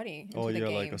third party into Oh the yeah,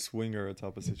 game. like a swinger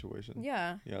type of situation.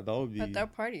 Yeah, Yeah, that would be a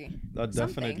third party. that Something.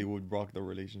 definitely would rock the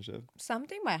relationship.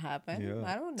 Something might happen. Yeah.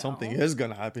 I don't know. Something is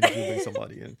gonna happen if you bring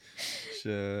somebody in.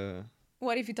 Shit.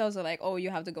 What if he tells her like, "Oh, you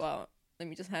have to go out. Let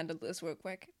me just handle this real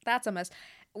quick." That's a mess.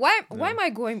 Why am I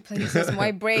going places?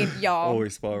 My brain, y'all.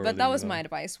 Always spiraling, But that was you know. my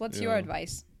advice. What's your Yeah.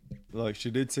 advice? Like she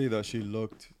did say that she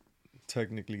looked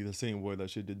technically the same way that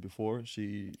she did before.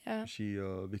 She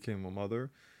became a mother.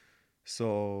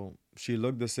 So she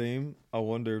looked the same. I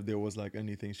wonder if there was like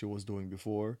anything she was doing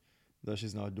before that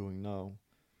she's not doing now.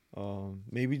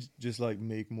 Maybe just like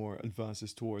make more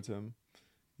advances towards him,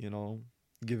 you know,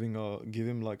 give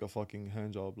him like a fucking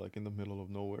hand job like in the middle of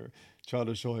nowhere. Try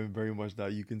to show him very much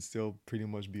that you can still pretty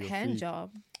much be a Hand freak.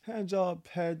 job. Hand job,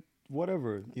 head,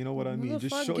 whatever. You know what I Who mean? the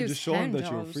Just fuck show gives him hand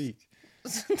that you're a jobs? freak.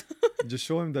 Just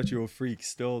show him that you're a freak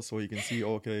still, so he can see,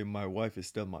 okay, my wife is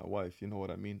still my wife. You know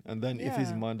what I mean? And then if his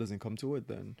Yeah. mind doesn't come to it,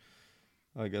 then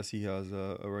I guess he has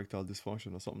erectile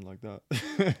dysfunction or something like that.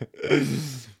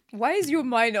 Why is your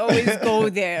mind always go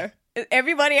there?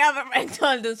 Everybody have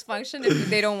erectile dysfunction if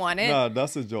they don't want it. Nah,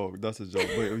 that's a joke. That's a joke.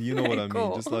 But you know what I mean?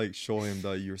 Cool. Just like show him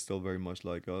that you're still very much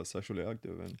like sexually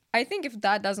active. And I think if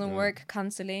that doesn't Yeah. work,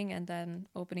 counseling and then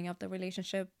opening up the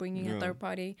relationship, bringing a Yeah. third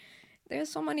party, there's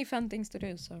so many fun things to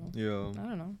do. So yeah, I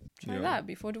don't know. Try Yeah. that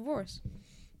before divorce.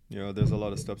 yeah, there's a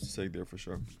lot of steps to take there for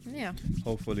sure. Yeah,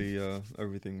 Hopefully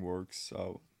everything works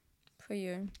out. for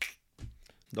you.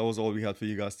 That was all we had for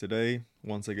you guys today.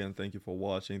 Once again, thank you for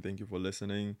watching. Thank you for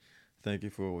listening. Thank you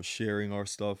for sharing our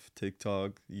stuff,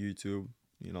 TikTok, YouTube,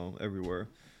 you know, everywhere.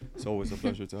 It's always a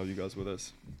pleasure to have you guys with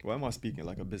us. Why am I speaking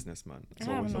like a businessman? It's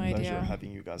I have always no a pleasure idea.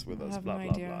 having you guys with I us. have Blah, no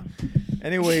blah, idea. blah.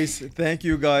 Anyways, thank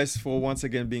you guys for once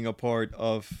again being a part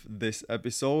of this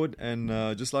episode. And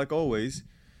just like always,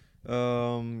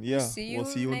 we'll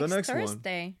see you in the next one.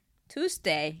 Tuesday.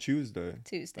 Tuesday.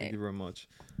 Tuesday. Thank you very much.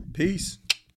 Peace.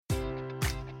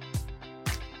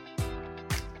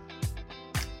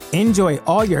 Enjoy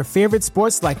all your favorite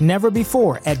sports like never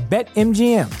before at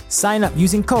BetMGM. Sign up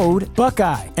using code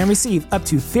Buckeye and receive up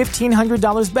to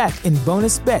 $1,500 back in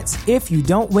bonus bets if you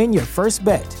don't win your first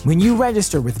bet. When you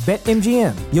register with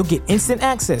BetMGM, you'll get instant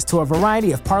access to a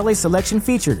variety of parlay selection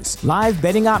features, live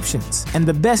betting options, and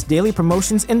the best daily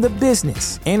promotions in the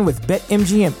business. And with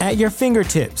BetMGM at your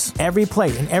fingertips, every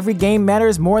play and every game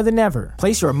matters more than ever.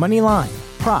 Place your money line,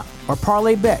 prop, or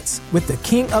parlay bets with the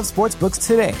king of sportsbooks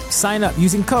today. Sign up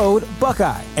using code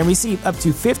Buckeye and receive up to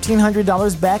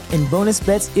 $1,500 back in bonus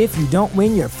bets if you don't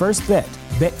win your first bet.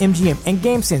 BetMGM and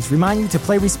GameSense remind you to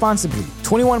play responsibly.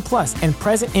 21 plus and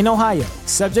present in Ohio,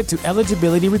 subject to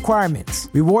eligibility requirements.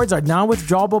 Rewards are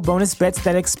non-withdrawable bonus bets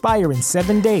that expire in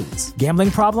 7 days. Gambling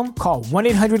problem? Call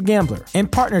 1-800-GAMBLER. In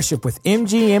partnership with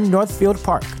MGM Northfield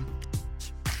Park.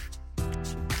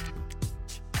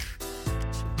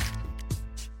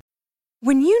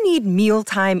 When you need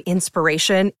mealtime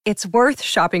inspiration, it's worth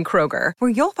shopping Kroger, where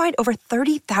you'll find over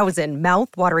 30,000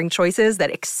 mouthwatering choices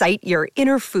that excite your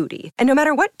inner foodie. And no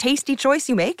matter what tasty choice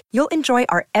you make, you'll enjoy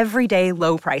our everyday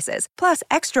low prices, plus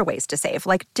extra ways to save,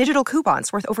 like digital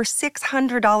coupons worth over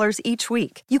 $600 each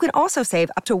week. You can also save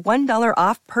up to $1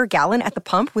 off per gallon at the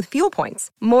pump with fuel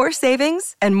points. More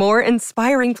savings and more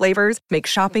inspiring flavors make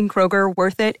shopping Kroger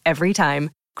worth it every time.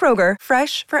 Kroger,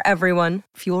 fresh for everyone.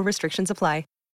 Fuel restrictions apply.